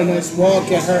dog on a nice walk,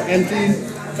 get her emptied,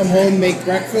 come home, make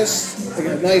breakfast, like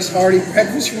a nice hearty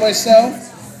breakfast for myself,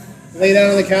 lay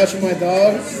down on the couch with my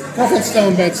dog. Girlfriend's still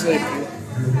in bed sleeping.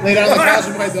 Lay down on the couch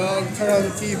with my dog, turn on the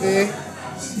TV,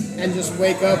 and just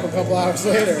wake up a couple hours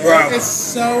later. Wow. It's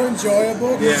so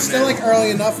enjoyable. Yeah, It's still, like, early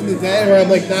enough in the day where I'm,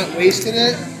 like, not wasting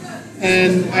it,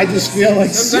 and I just feel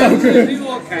like so Sometimes good. people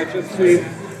will catch up sleep.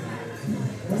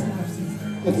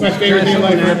 That's my favorite thing,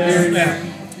 like, right there. Yeah.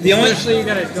 The only Especially you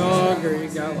got a dog or you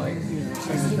got like, you know,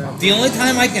 something like that. The only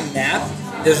time I can nap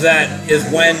is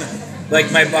when,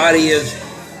 like, my body is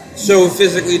so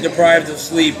physically deprived of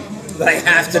sleep that I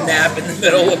have to nap in the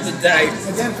middle of the day.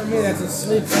 Again, for me, that's a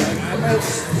sleep thing.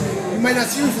 You might not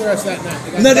see me for the rest of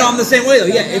that night. No, I'm the same way though.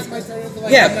 Yeah, if I'm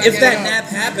not if that getting nap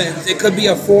happens, it could be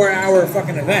a 4-hour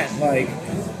fucking event. Like,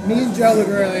 up. Me and Joe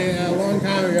Ligurelli a long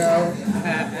time ago,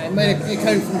 It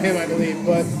came from him, I believe,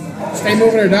 but stay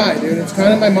moving or die, dude. It's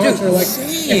kind of my mantra. Like,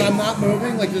 same. if I'm not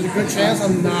moving, like, there's a good chance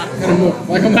I'm not gonna move.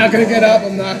 Like, I'm not gonna get up.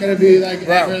 I'm not gonna be like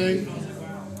everything.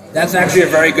 That's actually a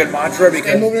very good mantra Stay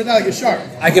because moving or die like a shark.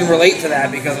 I can relate to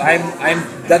that because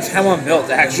that's how I'm built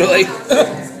actually.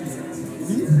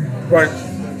 Right,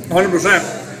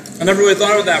 100%. I never really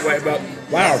thought of it that way, but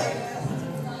wow,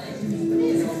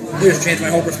 it just changed my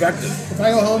whole perspective. If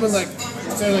I go home and like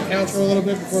sit on the couch for a little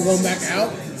bit before going back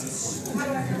out,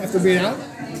 after being out,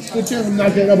 good chance I'm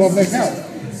not getting up off that couch.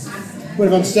 But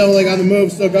if I'm still like on the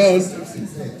move, still going,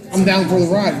 I'm down for the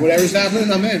ride. Whatever's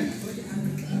happening, I'm in.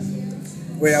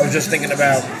 Wait, I was just thinking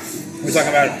about, we were talking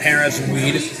about parents and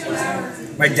weed.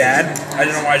 My dad, I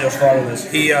don't know why I just thought of this.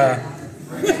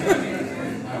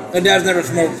 My dad's never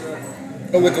smoked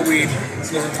a lick of weed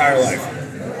his entire life.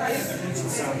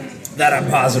 That I'm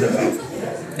positive of.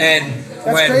 And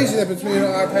That's crazy that between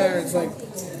our parents, like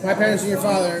my parents and your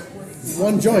father,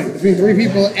 one joint between 3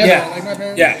 people ever. Yeah. Like my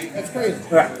parents. Yeah. That's crazy.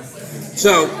 right.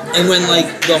 So, and when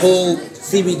like the whole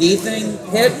CBD thing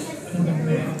hit,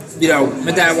 you know,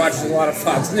 my dad watches a lot of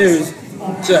Fox News,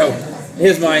 so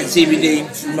his mind, CBD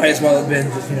might as well have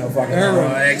been just, you know, fucking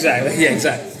exactly, yeah,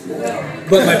 exactly.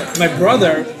 But my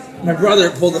brother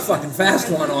pulled the fucking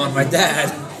fast one on my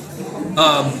dad,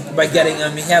 by getting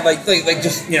him. He had like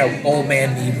just, you know, old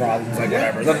man knee problems, like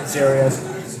whatever, nothing serious.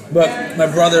 But my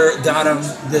brother got him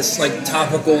this like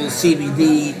topical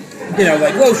CBD, you know,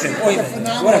 like lotion, ointment,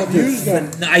 phenomenal. whatever. I've used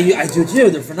them. I do too.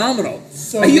 They're phenomenal.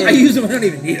 So I good. use them. I don't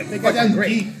even need them. They They're go down fucking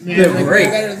great. deep, man. They're Like, great.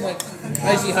 better than like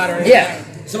icy hot or anything. Yeah.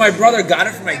 So my brother got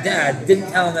it from my dad. Didn't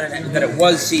tell him that it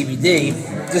was CBD.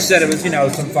 Just said it was, you know,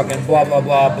 some fucking blah blah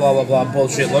blah blah blah blah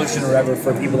bullshit lotion or whatever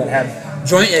for people that have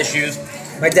joint issues.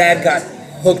 My dad got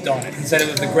hooked on it. He said it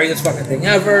was the greatest fucking thing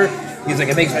ever. He's like,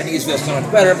 it makes my knees feel so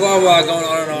much better. Blah blah, going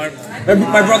on and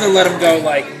on. My brother let him go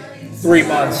like 3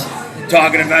 months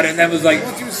talking about it, and then was like,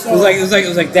 it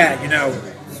was like, Dad, you know,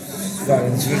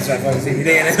 fucking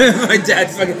CBD. And my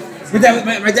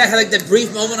dad had like that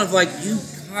brief moment of like, you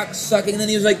cock sucking, and then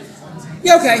he was like,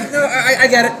 yeah, okay, no, I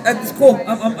get it. That's cool.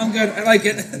 I'm good. I like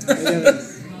it.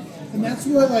 And that's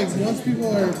what, like, once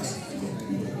people are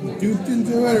duped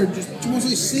into it or just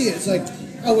mostly see it, it's like,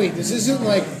 oh wait, this isn't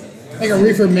like a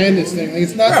reefer madness thing. Like,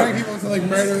 it's not turning people into like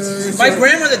murderers. My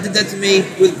grandmother did that to me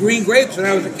with green grapes when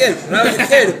I was a kid. When I was a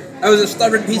kid, I was a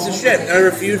stubborn piece of shit, and I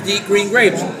refused to eat green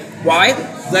grapes. Why?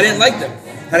 Because I didn't like them.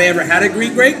 Had I ever had a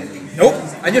green grape? Nope.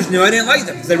 I just knew I didn't like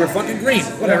them because they were fucking green.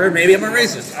 Whatever. Maybe I'm a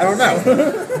racist. I don't know.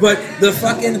 But the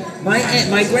fucking my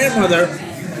grandmother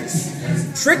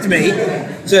tricked me.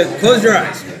 Said, close your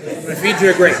eyes. I'm gonna feed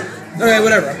you a grape. Okay,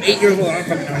 whatever. I'm 8 years old. I don't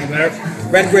fucking know any better.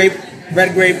 Red grape.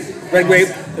 Red grape. Red grape.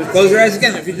 Just close your eyes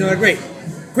again. I'm feeding you another grape.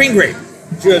 Green grape.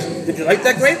 She goes, did you like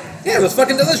that grape? Yeah, it was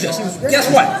fucking delicious. Guess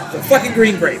what? It's a fucking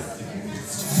green grape.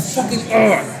 Fucking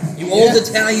you old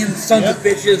Italian sons of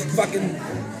bitches. Fucking.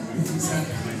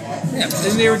 Yeah,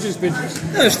 And they were just bitches.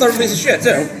 they're a stubborn piece of shit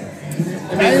too.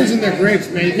 Italians and their grapes,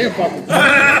 man. You can't fuck with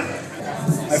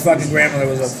them. My fucking grandmother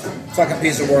was a fucking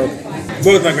piece of work.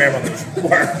 Both my grandmothers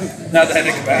were. Now that I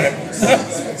think about it.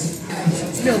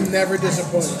 This meal never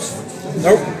disappoints.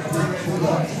 Nope. You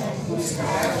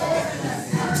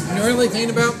know what I like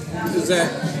thinking about is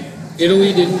that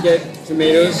Italy didn't get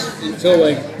tomatoes until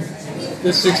like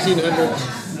the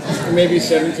 1600s or maybe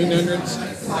 1700s.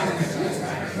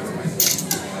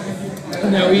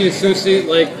 And now we associate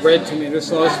like red tomato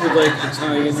sauce with like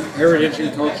Italian heritage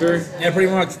and culture, Yeah,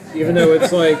 pretty much. even though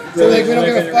it's like So like, we don't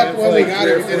only give a been fuck around what for, we like, got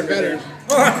 3 or if we did it 4 better.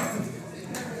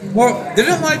 Well,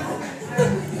 didn't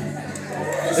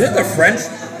the French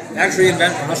actually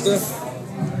invent pasta?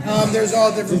 There's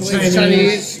all different The flavors.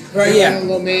 Chinese. Right, yeah.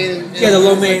 Lo mein. And Yeah, the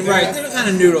lo things mein, like right. that. They're kind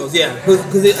of noodles, yeah. Because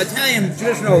the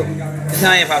traditional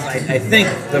Italian pasta, I think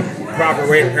the proper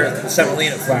way to prepare it is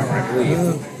semolina flour, I believe.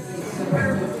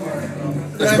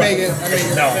 And I make it.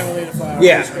 No. Semolina flour.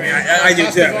 Yeah, It's great. I do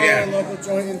Pasta too, Bowl, yeah. Local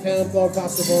joint in town, Blog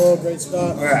Pasta Bowl, great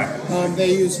stuff. Yeah.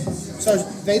 They use. So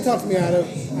they talked me out of.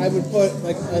 I would put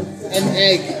like an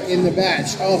egg in the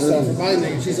batch also for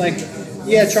binding. She's like,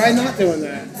 yeah, try not doing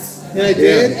that. And I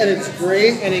did, and it's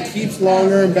great, and it keeps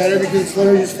longer and better because it's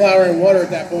literally just flour and water at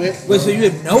that point. Wait, so you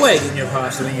have no egg in your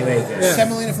pasta when you make it?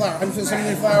 Semolina flour. I'm just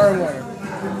semolina flour and water.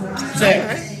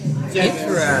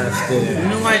 Interesting. You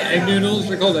know why egg noodles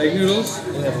are called egg noodles?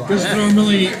 Because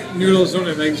normally noodles don't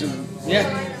have eggs in them. Yeah.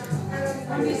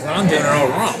 I'm doing it all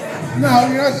wrong. No,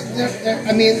 you're not.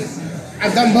 I mean,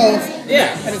 I've done both.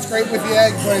 Yeah. And it's great with the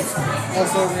egg, but it's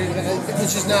also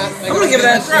it's just not. Like, I'm gonna give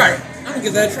that a try. I'm gonna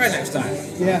give that a try next time.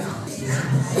 Yeah.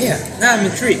 Yeah, now I'm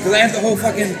intrigued because I have the whole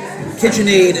fucking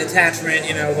KitchenAid attachment,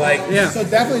 you know, like Yeah. So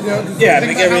definitely do it. Yeah,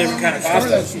 Think make about everything how long kind you of store cost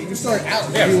that us. shit. You can store it out.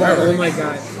 Yeah, if you want. Oh my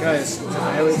god, guys,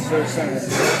 I was so sad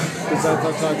because I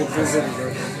thought Taco Tuesday was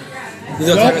over. you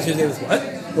know, Taco Tuesday was what?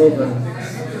 Over.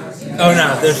 Oh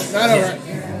no, there's Not over.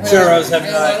 Churros have I had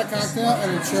a not. lot of cocktail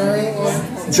and a churro.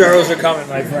 Churros are coming,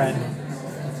 my friend.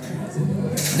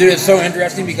 Dude, it's so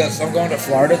interesting because I'm going to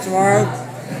Florida tomorrow,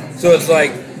 so it's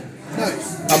like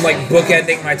Nice. I'm like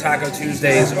bookending my Taco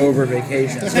Tuesdays over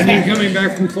vacation. And then coming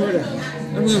back from Florida. I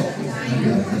don't know.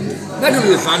 Not gonna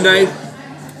be a Sunday.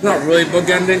 It's not really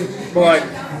bookending, but like,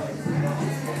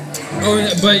 Oh,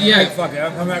 but yeah, fuck it,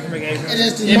 I'm coming back from vacation. It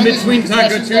is in between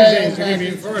Taco Tuesdays, you're gonna be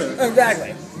in Florida.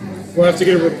 Exactly. We'll have to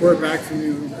get a report back from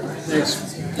you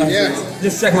next. Yeah.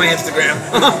 Just check my Instagram.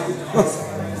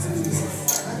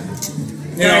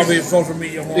 And I'll be social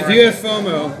media more. If you have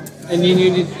FOMO and you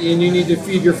need to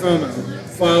feed your FOMO,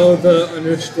 follow the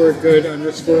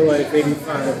 _good_life85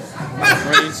 on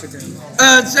Instagram.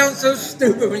 It sounds so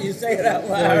stupid when you say it out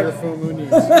For all your loud. FOMO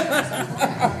needs.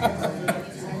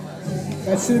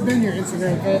 That should have been your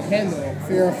Instagram handle.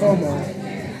 Fear of FOMO.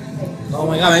 Oh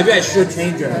my god, maybe I should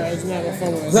change it. It's not a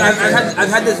FOMO. It's I've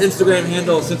had this Instagram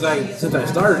handle since I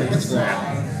started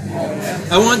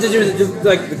Instagram. I wanted to do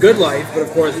like the Good Life, but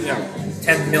of course, you know,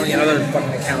 10 million other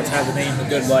fucking accounts have the name The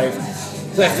Good Life.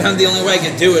 So I found the only way I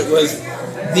could do it was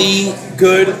the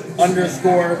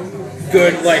good_good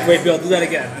life. Wait, Bill, do that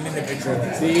again. I'm in the picture of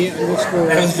that.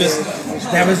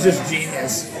 That was just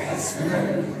genius.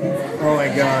 Oh my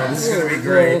god, this is gonna be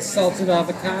Little great. salted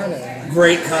avocado.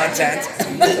 Great content.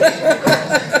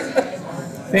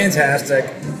 Fantastic.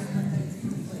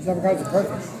 These avocados are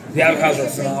perfect. The avocados are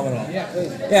phenomenal. Yeah,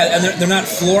 please. Yeah, and they're not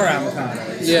floor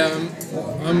avocados. Yeah,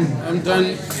 I'm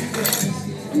done.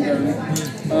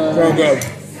 So good.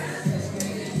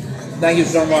 Thank you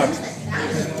so much.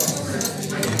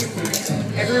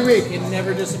 Every week, it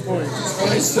never disappoints. It's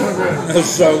always so good. That was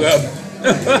so good.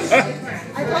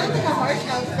 I told them to the hard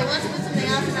shell because they wanted to put something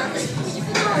else, and I was like, can you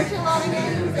put the hard shell on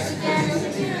again?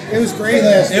 It was great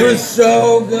last It week. was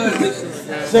so good.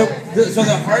 So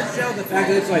the hard shell, the fact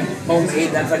that it's like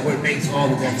homemade, that's like what makes all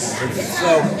the difference. It's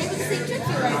so They put the same chips you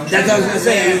like. that's what I was gonna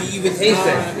say. You can taste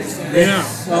it. Yeah.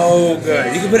 So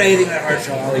good. You can put anything in that hard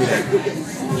shell. I'll eat it.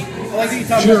 I like that you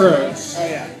talk Churros. Oh,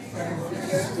 yeah.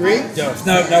 3?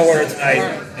 No order tonight.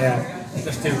 Yeah,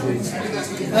 just 2, please. I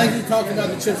like you talked about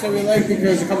the chips that we like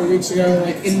because a couple weeks ago,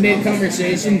 like in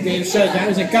mid-conversation, Dave shut it down. He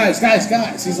was like, guys.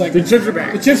 He's like, The chips are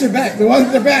back. the chips are back. The ones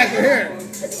that are back are here.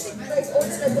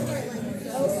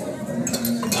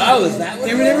 Oh, is that what?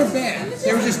 They were never bad.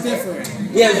 They were just different.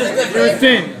 Yeah, it's just They're different.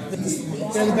 thin.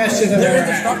 They're the best chips I've They're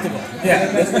ever had. indestructible.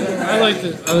 Yeah. I like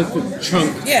the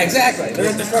chunk. Yeah, exactly.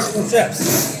 They're indestructible chips.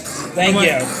 Thank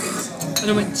you. And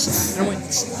I went. It's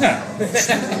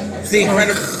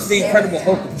the incredible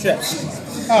hope of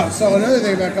chips. Oh, so another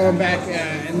thing about going back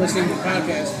and listening to the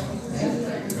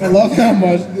podcast, I love how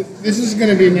much, this is going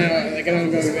to be now like an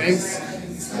ongoing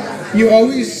thing. You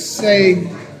always say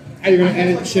how you're going to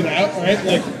edit shit out, right?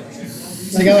 Like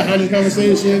Alejandro's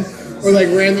conversation, or like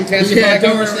random tangent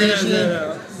conversation,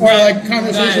 or like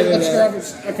conversation,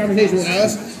 a conversation with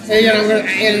us, and I'm going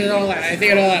to edit it all out. I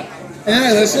take it all out. And then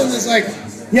I listen, it's like,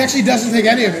 he actually doesn't take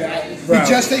any of it out. Bro. He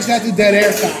just takes out the dead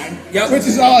air time, Yep. which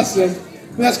is awesome.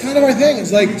 But that's kind of our thing.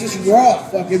 It's like just raw.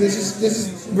 Fuck it. This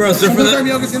is. Bro, so for sometimes the- our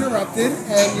meal gets interrupted,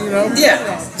 and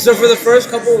Yeah. So for the first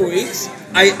couple of weeks,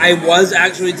 I was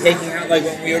actually taking out like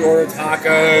when we would order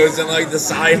tacos and like the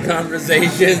side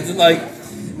conversations and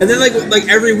then like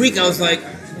every week I was like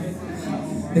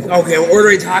okay, we're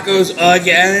ordering tacos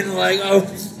again, like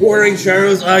ordering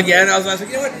churros again. I was like,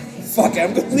 you know what? Fuck it,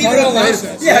 I'm gonna leave Part it of the alone.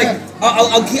 process, Yeah, yeah.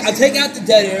 I'll take out the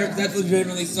dead air. 'Cause that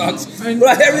legitimately sucks.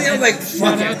 But everything I was like,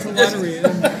 fuck Shout out to it. Lottery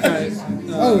Inn, guys.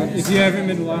 If you haven't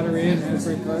been to Lottery Inn,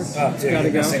 Asbury Park, Oh, dude, gotta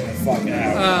go. sing the fuck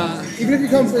out. even if you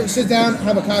come for sit down,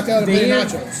 have a cocktail, and a plate of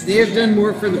nachos. They have done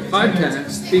more for the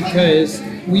podcast because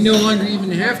we no longer even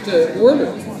have to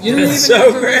order. You don't It's even so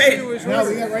have to great. do is Now order.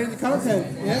 we got right into content.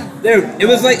 Yeah. Dude, it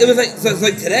was like so it's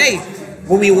like today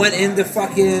when we went into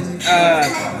fucking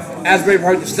Asbury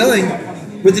Park Distilling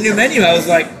with the new menu. I was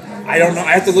like, I don't know.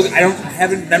 I have to look.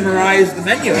 Haven't memorized the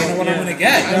menu. I don't know what I'm gonna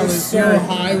get. I was so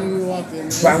high when we walked in.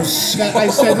 But I was so That I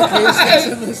said to Casey, I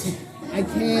said, listen, I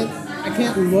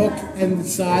can't look and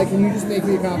decide. Can you just make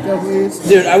me a cocktail, please?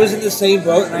 Dude, I was in the same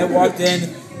boat, and I walked in,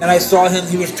 and I saw him.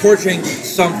 He was torching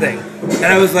something, and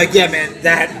I was like, "Yeah, man,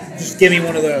 just give me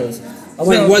one of those." I'm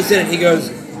like, "What's in it?" He goes,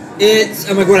 "It's."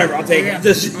 I'm like, "Whatever, I'll take it."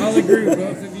 Just I'll agree with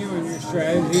both of you on your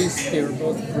strategies. They were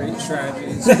both great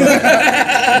strategies. I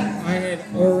had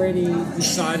already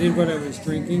decided what I was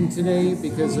drinking today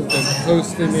because of the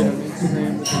post they made on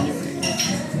Instagram with the new menu.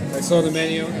 I saw the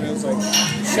menu and I was like,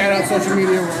 Shout out social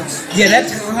media works. Yeah, that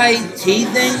Thai tea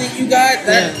thing that you got,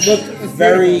 that looked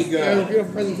very Yeah, it was a good.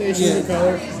 beautiful presentation, the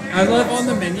color. I love on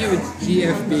the menu it's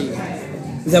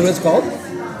GFB Is that what it's called?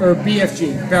 or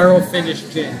BFG, barrel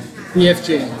finished gin.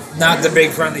 BFG. Not the big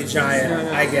friendly giant.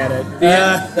 No. I get it.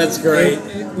 Yeah. That's great.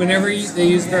 Whenever they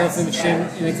use barrel finished gin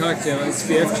in a cocktail, it's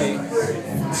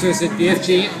BFG. So it said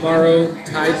BFG, Amaro,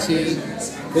 Thai tea,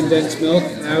 condensed milk,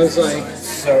 and I was like,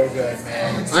 So good,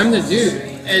 man. I'm the dude,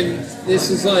 and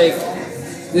this is like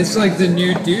the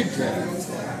new dude drink.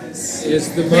 It's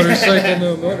the motorcycle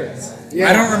no motor.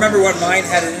 I don't remember what mine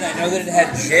had in it. I know that it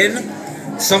had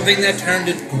gin, something that turned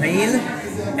it green,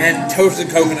 and toasted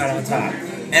coconut on top.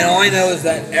 And all I know is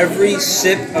that every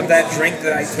sip of that drink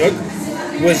that I took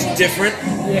was different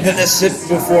than the sip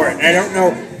before it. I don't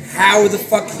know how the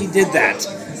fuck he did that.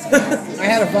 I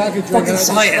had a vodka drink Fucking and I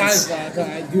science. despise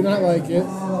vodka. I do not like it.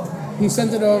 He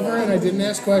sent it over and I didn't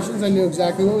ask questions. I knew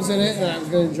exactly what was in it and I was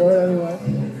going to enjoy it anyway.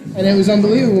 And it was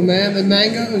unbelievable, man.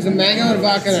 It was a mango and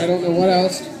vodka and I don't know what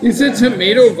else. You said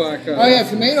tomato vodka. Oh yeah,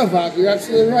 tomato vodka. You're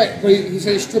absolutely right. But he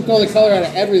said he stripped all the color out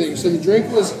of everything. So the drink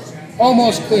was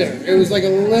almost clear. It was like a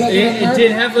little bit of It murk,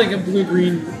 did have like a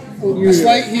blue-green a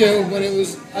slight hue, but it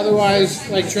was otherwise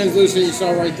like translucent. You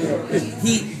saw right through it.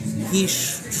 He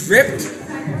stripped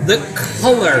the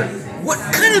color. What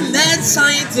kind of mad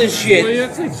scientist Well, shit? yeah,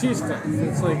 it's like cheese stuff.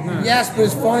 It's like not. Yes, but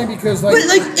it's funny because like, But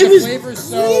like the it was flavor's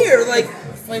clear, like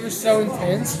the flavor's so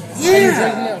intense. Yeah. And you're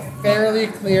drinking a fairly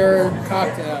clear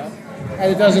cocktail,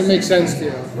 and it doesn't make sense to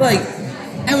you.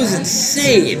 that was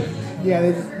insane. Yeah,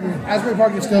 Asbury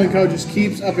Park Distilling Co. just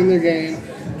keeps upping their game,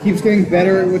 keeps getting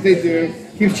better at what they do,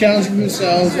 keeps challenging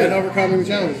themselves and overcoming the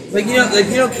challenges. Like you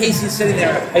know, Casey's sitting there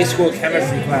in a high school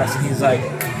chemistry class, and he's like,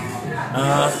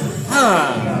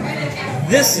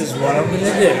 this is what I'm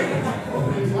gonna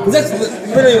do. 'Cause that's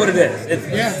literally what it is.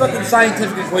 It's fucking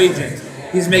scientific equations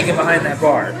he's making behind that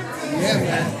bar. Yeah,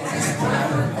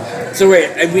 man. So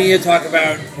wait, we need to talk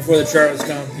about before the churros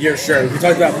come. Your shirt. We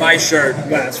talked about my shirt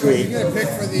last week. You get a pick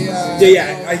for the.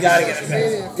 Yeah, I gotta get it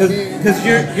back because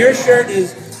your shirt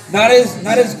is not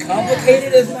as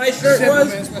complicated as my shirt Simple, was,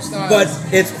 man, it's my style. but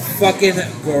it's fucking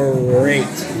great,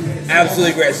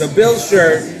 absolutely great. So Bill's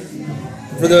shirt,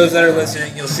 for those that are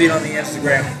listening, you'll see it on the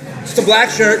Instagram. Just a black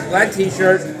shirt, black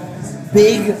T-shirt,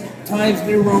 big Times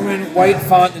New Roman white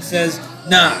font that says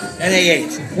 "Nah"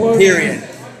 NAH period.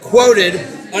 Quoted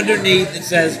underneath it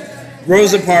says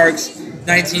Rosa Parks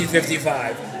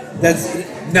 1955. That's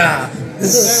nah.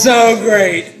 This is so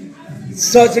great.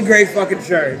 Such a great fucking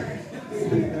shirt.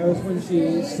 That was when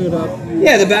she stood up.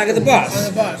 Yeah, the back of the On bus.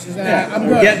 the bus. She's like, Yeah, I'm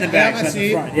we're good. getting the I back, got my not the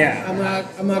seat. front, yeah.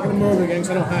 I'm not going to move again because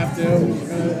I don't have to. I'm just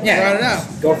going to Yeah. ride it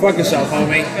out. Go fuck yourself,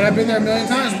 homie. And I've been there a million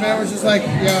times, man. It's just like,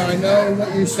 yo, I know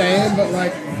what you're saying, but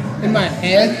like in my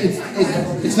head,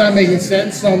 it's not making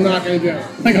sense, so I'm not gonna do it.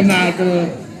 Like I'm not gonna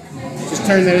just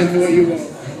turn that into what you want.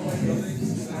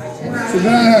 So good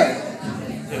on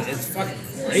her. Dude, it's fucking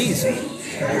crazy.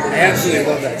 I absolutely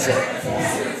love that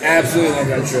shirt. Absolutely love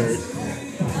that shirt.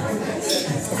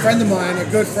 A friend of mine, a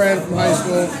good friend from high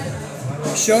school,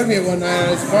 showed me it one night at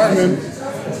his apartment.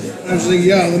 I was like,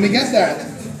 yo, let me get that.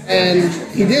 And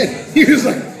he did. He was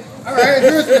like, all right, do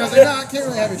it. And I was like, no, I can't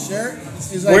really have a shirt.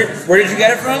 He's like, Where did you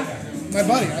get it from? my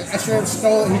buddy. I sure have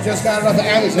stole it. He just got it off of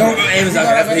Amazon. No, Amazon, He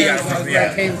got it that's off where he got it Amazon. from, That's where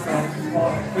yeah. it came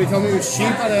from. But he told me it was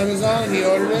cheap on Amazon, and he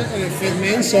ordered it, and it fit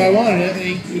me, so I wanted it, and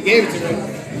he gave it to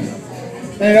me.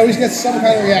 And it always gets some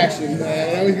kind of reaction, man.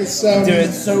 It always gets some. Dude,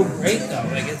 it's so great though.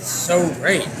 Like it's so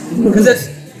great because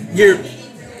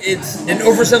it's an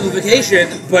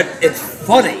oversimplification, but it's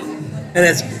funny and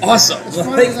it's awesome. It's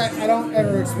funny because I don't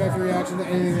ever expect a reaction to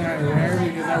anything that I wear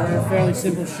because I wear fairly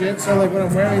simple shit. So like when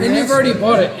I'm wearing And this, you've already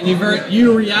bought it, and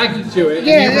you reacted to it, and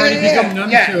you've already become numb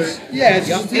to it. Yeah, it's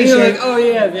just a And you're like, t-shirt. oh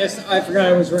yeah, this, I forgot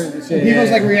I was wearing this. Yeah, People's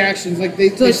yeah. like reactions, like they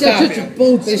like, stop that's you. such a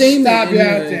bold they statement, stop you and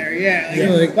out you're there, yeah. Like, Yeah,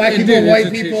 like, black it people, did, white it's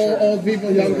a people, t-shirt. old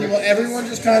people, young people, everyone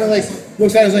just kind of like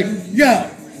looks at it as like,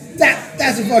 yo,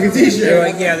 that's a fucking t-shirt. You're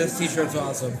like, yeah, this T-shirt's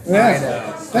awesome. Yeah. I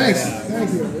know. Thanks.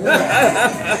 Thank you.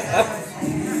 Yeah.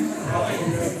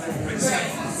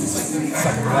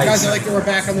 Guys, I like that we're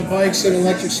back on the bikes and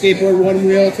electric skateboard one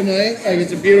wheel tonight. Like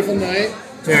it's a beautiful night.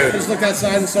 Dude, Just looked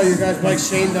outside and saw your guys' bikes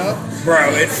chained up. bro,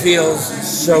 it feels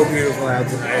so beautiful out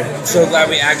tonight. I'm so glad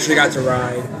we actually got to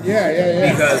ride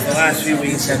Yeah. because the last few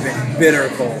weeks have been bitter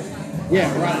cold.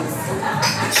 Yeah,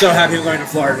 right. So happy I'm going to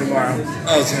Florida tomorrow.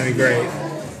 Oh, it's gonna be great.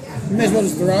 You may as well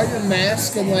just throw out your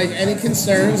mask and like any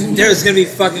concerns and Dude, it's gonna be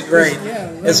fucking great. Yeah,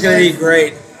 It's gonna be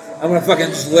great. I'm gonna fucking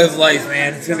just live life,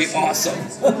 man. It's gonna be awesome.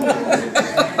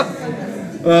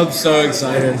 I'm so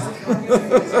excited.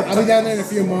 I'll be down there in a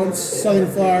few months,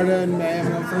 southern Florida, and Miami,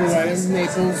 for my wedding,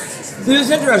 Naples. Dude, it's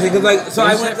interesting because like, so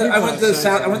I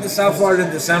went to South Florida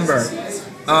in December,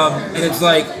 and it's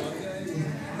like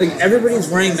everybody's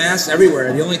wearing masks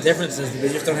everywhere. The only difference is that they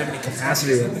just don't have any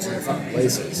capacity limits in their fucking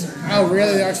places. Oh,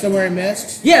 really? They are still wearing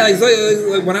masks? Yeah,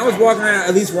 like when I was walking around,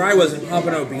 at least where I was in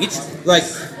Pompano Beach, like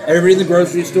everybody in the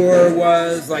grocery store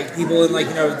was, like people in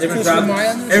different Just from jobs. my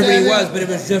understanding- Everybody was, but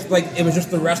it was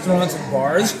just the restaurants and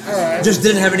bars Alright. just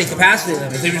didn't have any capacity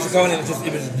limits. They were just going, it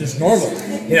was just normal,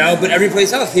 But every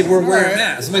place else, people were wearing Alright.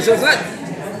 masks. I'm like, so it's not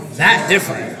that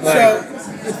different. Like, So,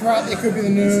 it could be the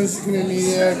news, it could be the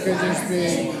media, it could just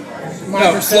be my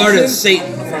no, perception. Florida's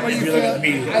Satan from But if you you look at the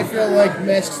feel- media. I feel like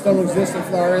masks don't exist in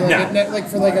Florida. Like, No. like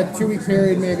for like a 2-week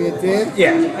period, maybe it did.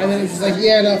 Yeah. And then it was just like,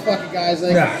 yeah, no, fuck it, guys.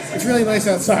 Like, No. it's really nice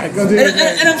outside. Go do And,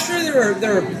 it. and I'm sure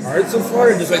there are parts of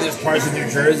Florida, just like there's parts of New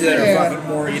Jersey that are Yeah. fucking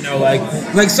more,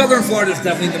 like Southern Florida is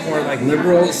definitely the more like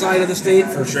liberal side of the state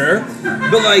for sure.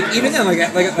 But like even then, like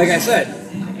I said,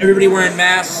 everybody wearing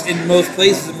masks in most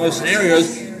places, in most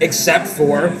scenarios, except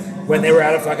for when they were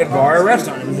at a fucking bar or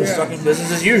restaurant. It was just fucking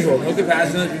business as usual, no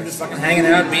capacity, we were just fucking hanging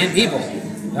out, being people.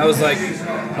 I was like,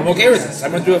 I'm okay with this. I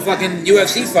went to a fucking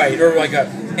UFC fight or like a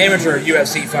amateur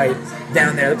UFC fight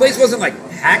down there. The place wasn't like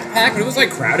packed, but it was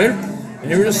like crowded. And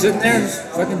you were just sitting there, just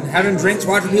fucking having drinks,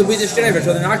 watching people beat the shit out of each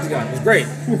other in the octagon. It was great.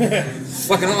 It's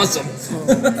fucking awesome.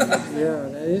 Yeah,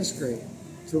 that is great.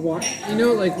 To watch,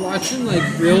 like watching like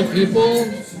real people,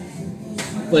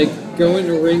 like go in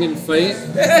a ring and fight.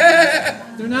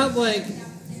 They're not like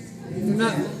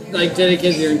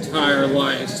dedicated their entire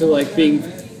lives to like being.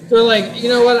 They're like, you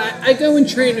know what? I go and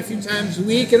train a few times a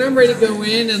week, and I'm ready to go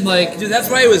in and like. Dude, that's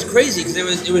why it was crazy, because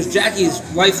it was Jackie's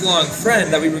lifelong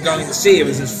friend that we were going to see. It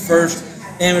was his first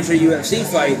amateur UFC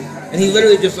fight, and he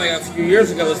literally just like a few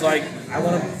years ago was like, I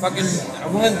want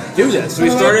to do this. So we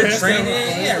started training.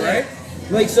 Yeah, right.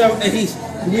 Like so, and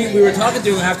we were talking to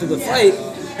him after the fight,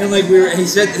 and like he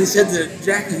said to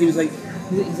Jackie, he's like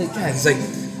Jack,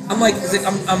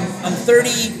 I'm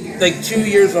 32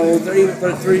 years old,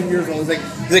 33 years old. He's like,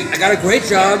 I got a great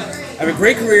job, I have a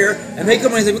great career, and they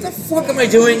come and he's like, what the fuck am I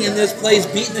doing in this place,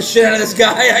 beating the shit out of this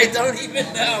guy? I don't even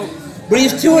know. But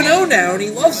he's 2-0 now, and he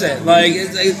loves it. Like,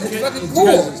 it's fucking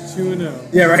cool. It's 2-0.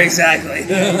 Yeah, right, exactly.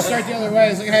 You start the other way.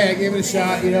 It's like, hey, I gave it a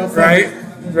shot, fuck Right,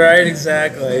 it. right,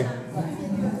 exactly.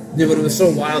 Dude, but it was so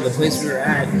wild. The place we were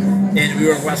at, and we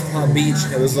were in West Palm Beach,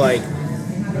 and it was like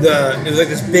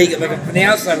this big, like from the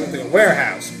outside, it looked like a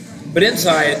warehouse, but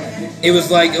inside, it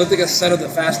looked like a set of the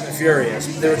Fast and the Furious.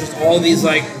 There were just all these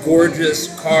like gorgeous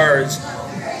cars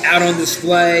out on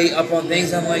display, up on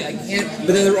things. I'm like, I can't. But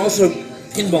then there were also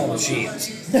pinball machines.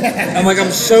 I'm like,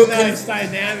 I'm so Nice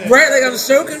dynamic. right. Like I'm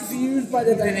so confused by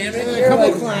the dynamic And a here. couple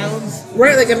Like, clowns.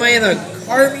 right, like am I in a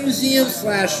car museum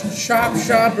 / chop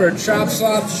shop or chop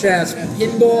slop /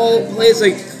 pinball place?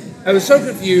 Like I was so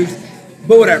confused,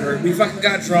 but whatever. We fucking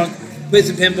got drunk, played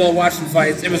some pinball, watched some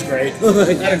fights. It was great.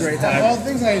 I had a great time. All the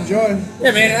things I enjoy.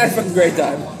 Yeah, man, I had a fucking great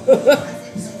time.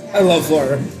 I love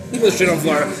Florida. People shit on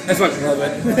Florida. I fucking love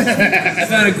it. I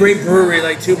found a great brewery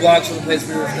like 2 blocks from the place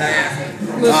we were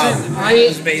staying. Listen, It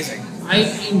was amazing. I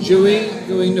enjoy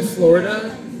going to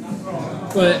Florida,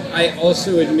 but I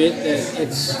also admit that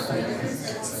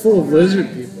it's full of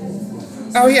lizard people.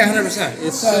 Oh yeah, 100%.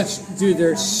 It's such, dude.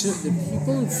 The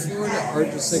people in Florida are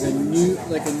just like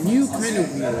a new kind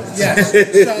of weird. Yes. So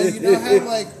you know how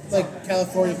like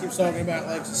California keeps talking about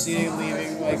like seceding,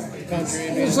 leaving like the country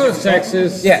and being Sort of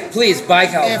Texas. Yeah, please buy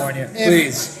California,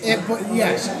 please. But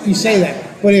yes, you say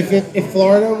that. But if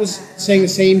Florida was saying the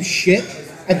same shit,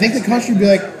 I think the country would be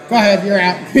like, go ahead, you're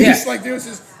out. Yeah. It's like, dude,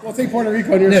 we'll take Puerto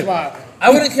Rico in your No. spot. I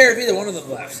wouldn't care if either one of them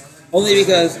left. Only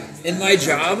because in my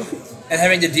job and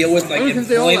having to deal with like Only because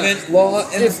they all employment law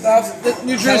and stuff,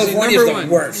 New Jersey, California's number the one.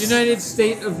 worst. United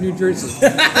State of New Jersey.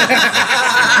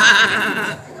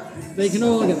 They can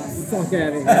all get the fuck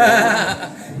out of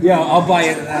here. Yeah, I'll buy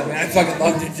into that, man. I fucking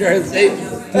love New Jersey.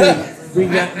 We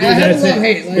got, I had love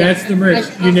hate. Like, that's the merch.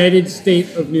 United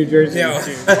State of New Jersey.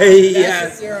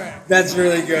 Yes, You're right. that's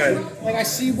really good. Like I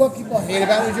see what people hate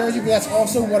about New Jersey, but that's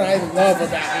also what I love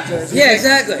about New Jersey. Yeah, Like,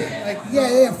 exactly. Like,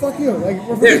 yeah, fuck you. Like,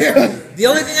 we're from Dude, here. the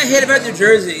only thing I hate about New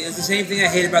Jersey is the same thing I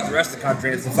hate about the rest of the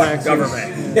country. It's the fucking Taxes.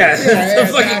 government. Yeah, it's the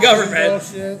fucking taxes, government.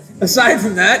 bullshit. Aside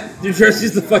from that, New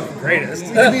Jersey's the fucking greatest.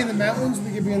 We could be in the mountains.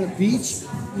 We could be on the beach.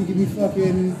 We could be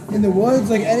fucking in the woods.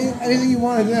 Like anything you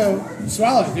want to do,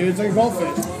 swallow it, dude. It's like a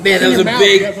goldfish. Man, that In was your a mouth,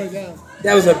 big- You gotta put it down.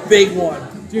 That was a big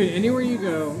one. Dude, anywhere you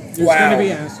go, there's Wow. going to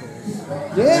be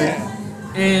assholes. Yeah.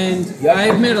 And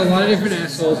I've met a lot of different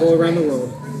assholes all around the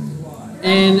world.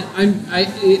 And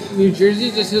New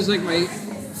Jersey just is like my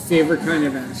favorite kind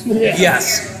of asshole. Yeah.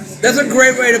 Yes. That's a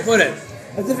great way to put it.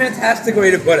 That's a fantastic way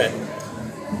to put it.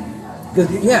 Because,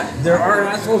 yeah, there are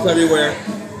assholes everywhere,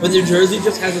 but New Jersey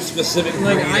just has a specific...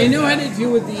 Like, breed I of know how them. to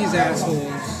deal with these assholes.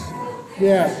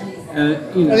 Yeah.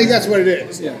 You know. I think that's what it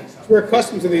is. Yeah. We're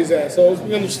accustomed to these assholes.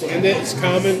 We understand it. It's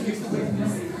common.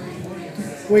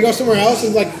 When we go somewhere else,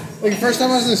 it's like the first time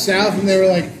I was in the South, and they were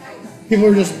like, people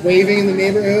were just waving in the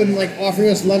neighborhood and like offering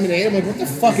us lemonade. I'm like, what the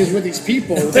fuck is with these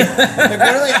people? Like what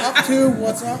are they up to?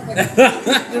 What's up? Like,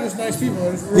 they're just nice people.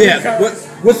 They're just really Yeah,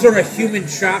 what sort of human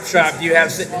chop shop do you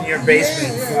have sitting in your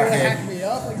basement? Yeah, Fucking- hack me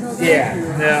up. Like, no, thank Yeah,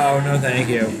 you. no, thank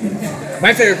you.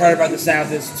 My favorite part about the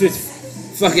South is just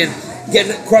fucking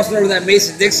crossing over that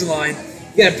Mason-Dixon line,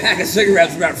 get a pack of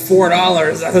cigarettes for about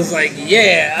 $4. I was like,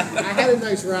 yeah. I had a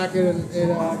nice racket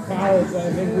in college that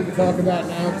I think we can talk about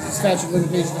now because the statute of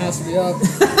limitation has to be up.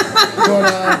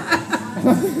 But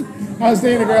I was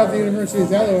dating a girl at the University of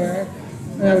Delaware,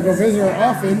 and I would go visit her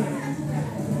often,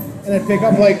 and I'd pick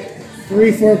up like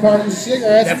 3-4 cartons of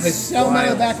cigarettes That and place is sell them out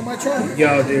of the wild. back of my trunk.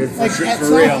 Yo, dude, Like for at real.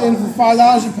 Stockton for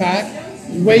 $5 a pack,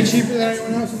 way cheaper than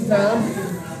anyone else in town.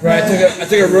 Right, I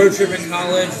took a road trip in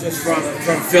college just from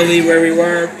Philly, where we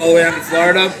were, all the way down to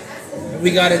Florida. And we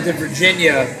got into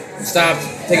Virginia, stopped,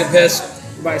 take a piss,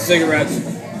 buy cigarettes.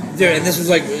 Dude, and this was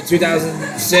like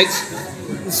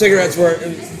 2006. The cigarettes were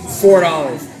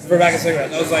 $4 for a pack of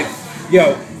cigarettes. I was like,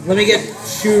 yo, let me get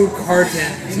 2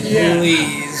 cartons,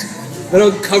 please.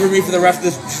 That'll cover me for the rest of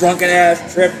this drunken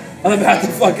ass trip I'm about to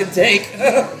fucking take.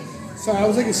 So I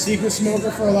was like a secret smoker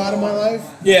for a lot of my life.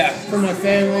 Yeah. From my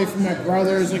family, from my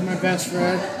brothers, like my best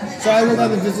friend. So I would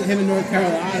love to visit him in North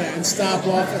Carolina and stop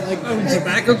off at like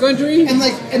Tobacco country? and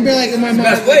be like in my mind.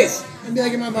 Best place. And be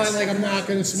like in my mind, like I'm not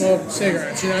gonna smoke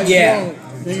cigarettes. You know? I just Yeah. won't.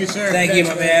 Thank you, sir. Thank you,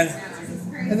 my man.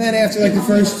 And then after like the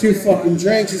first 2 fucking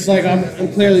drinks, it's like I'm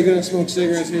clearly gonna smoke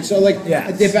cigarettes here. So like Yeah.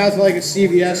 I dip out to like a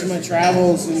CVS in my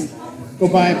travels and go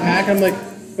buy a pack. I'm like,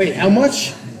 wait, how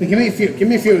much? Like, give me a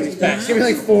few of these packs. Give me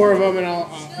like 4 of them, and I'll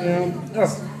you know.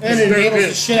 And it enables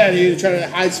the shit out of you to try to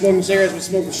hide smoking cigarettes, but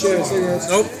smoke the shit out of cigarettes.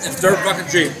 Nope, it's dirt fucking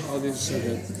cheap. Oh, these are so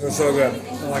good. They're so good.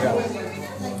 Oh my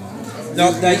god.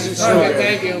 No, thank you. All right,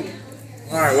 thank you.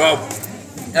 Alright, well,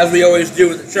 as we always do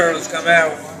when the churros come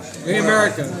out, Hey,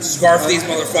 America. scarf these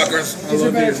motherfuckers. These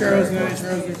are better churros than any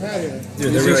churros we've had here.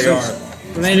 Dude, they really are.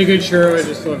 When I eat a good churro, I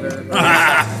just love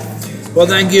everybody. Well,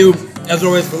 thank you, as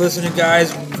always, for listening,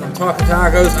 guys. From Talking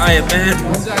Tacos, I am Matt.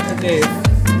 I'm Dr. Dave.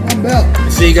 I'm Bill.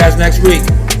 See you guys next week.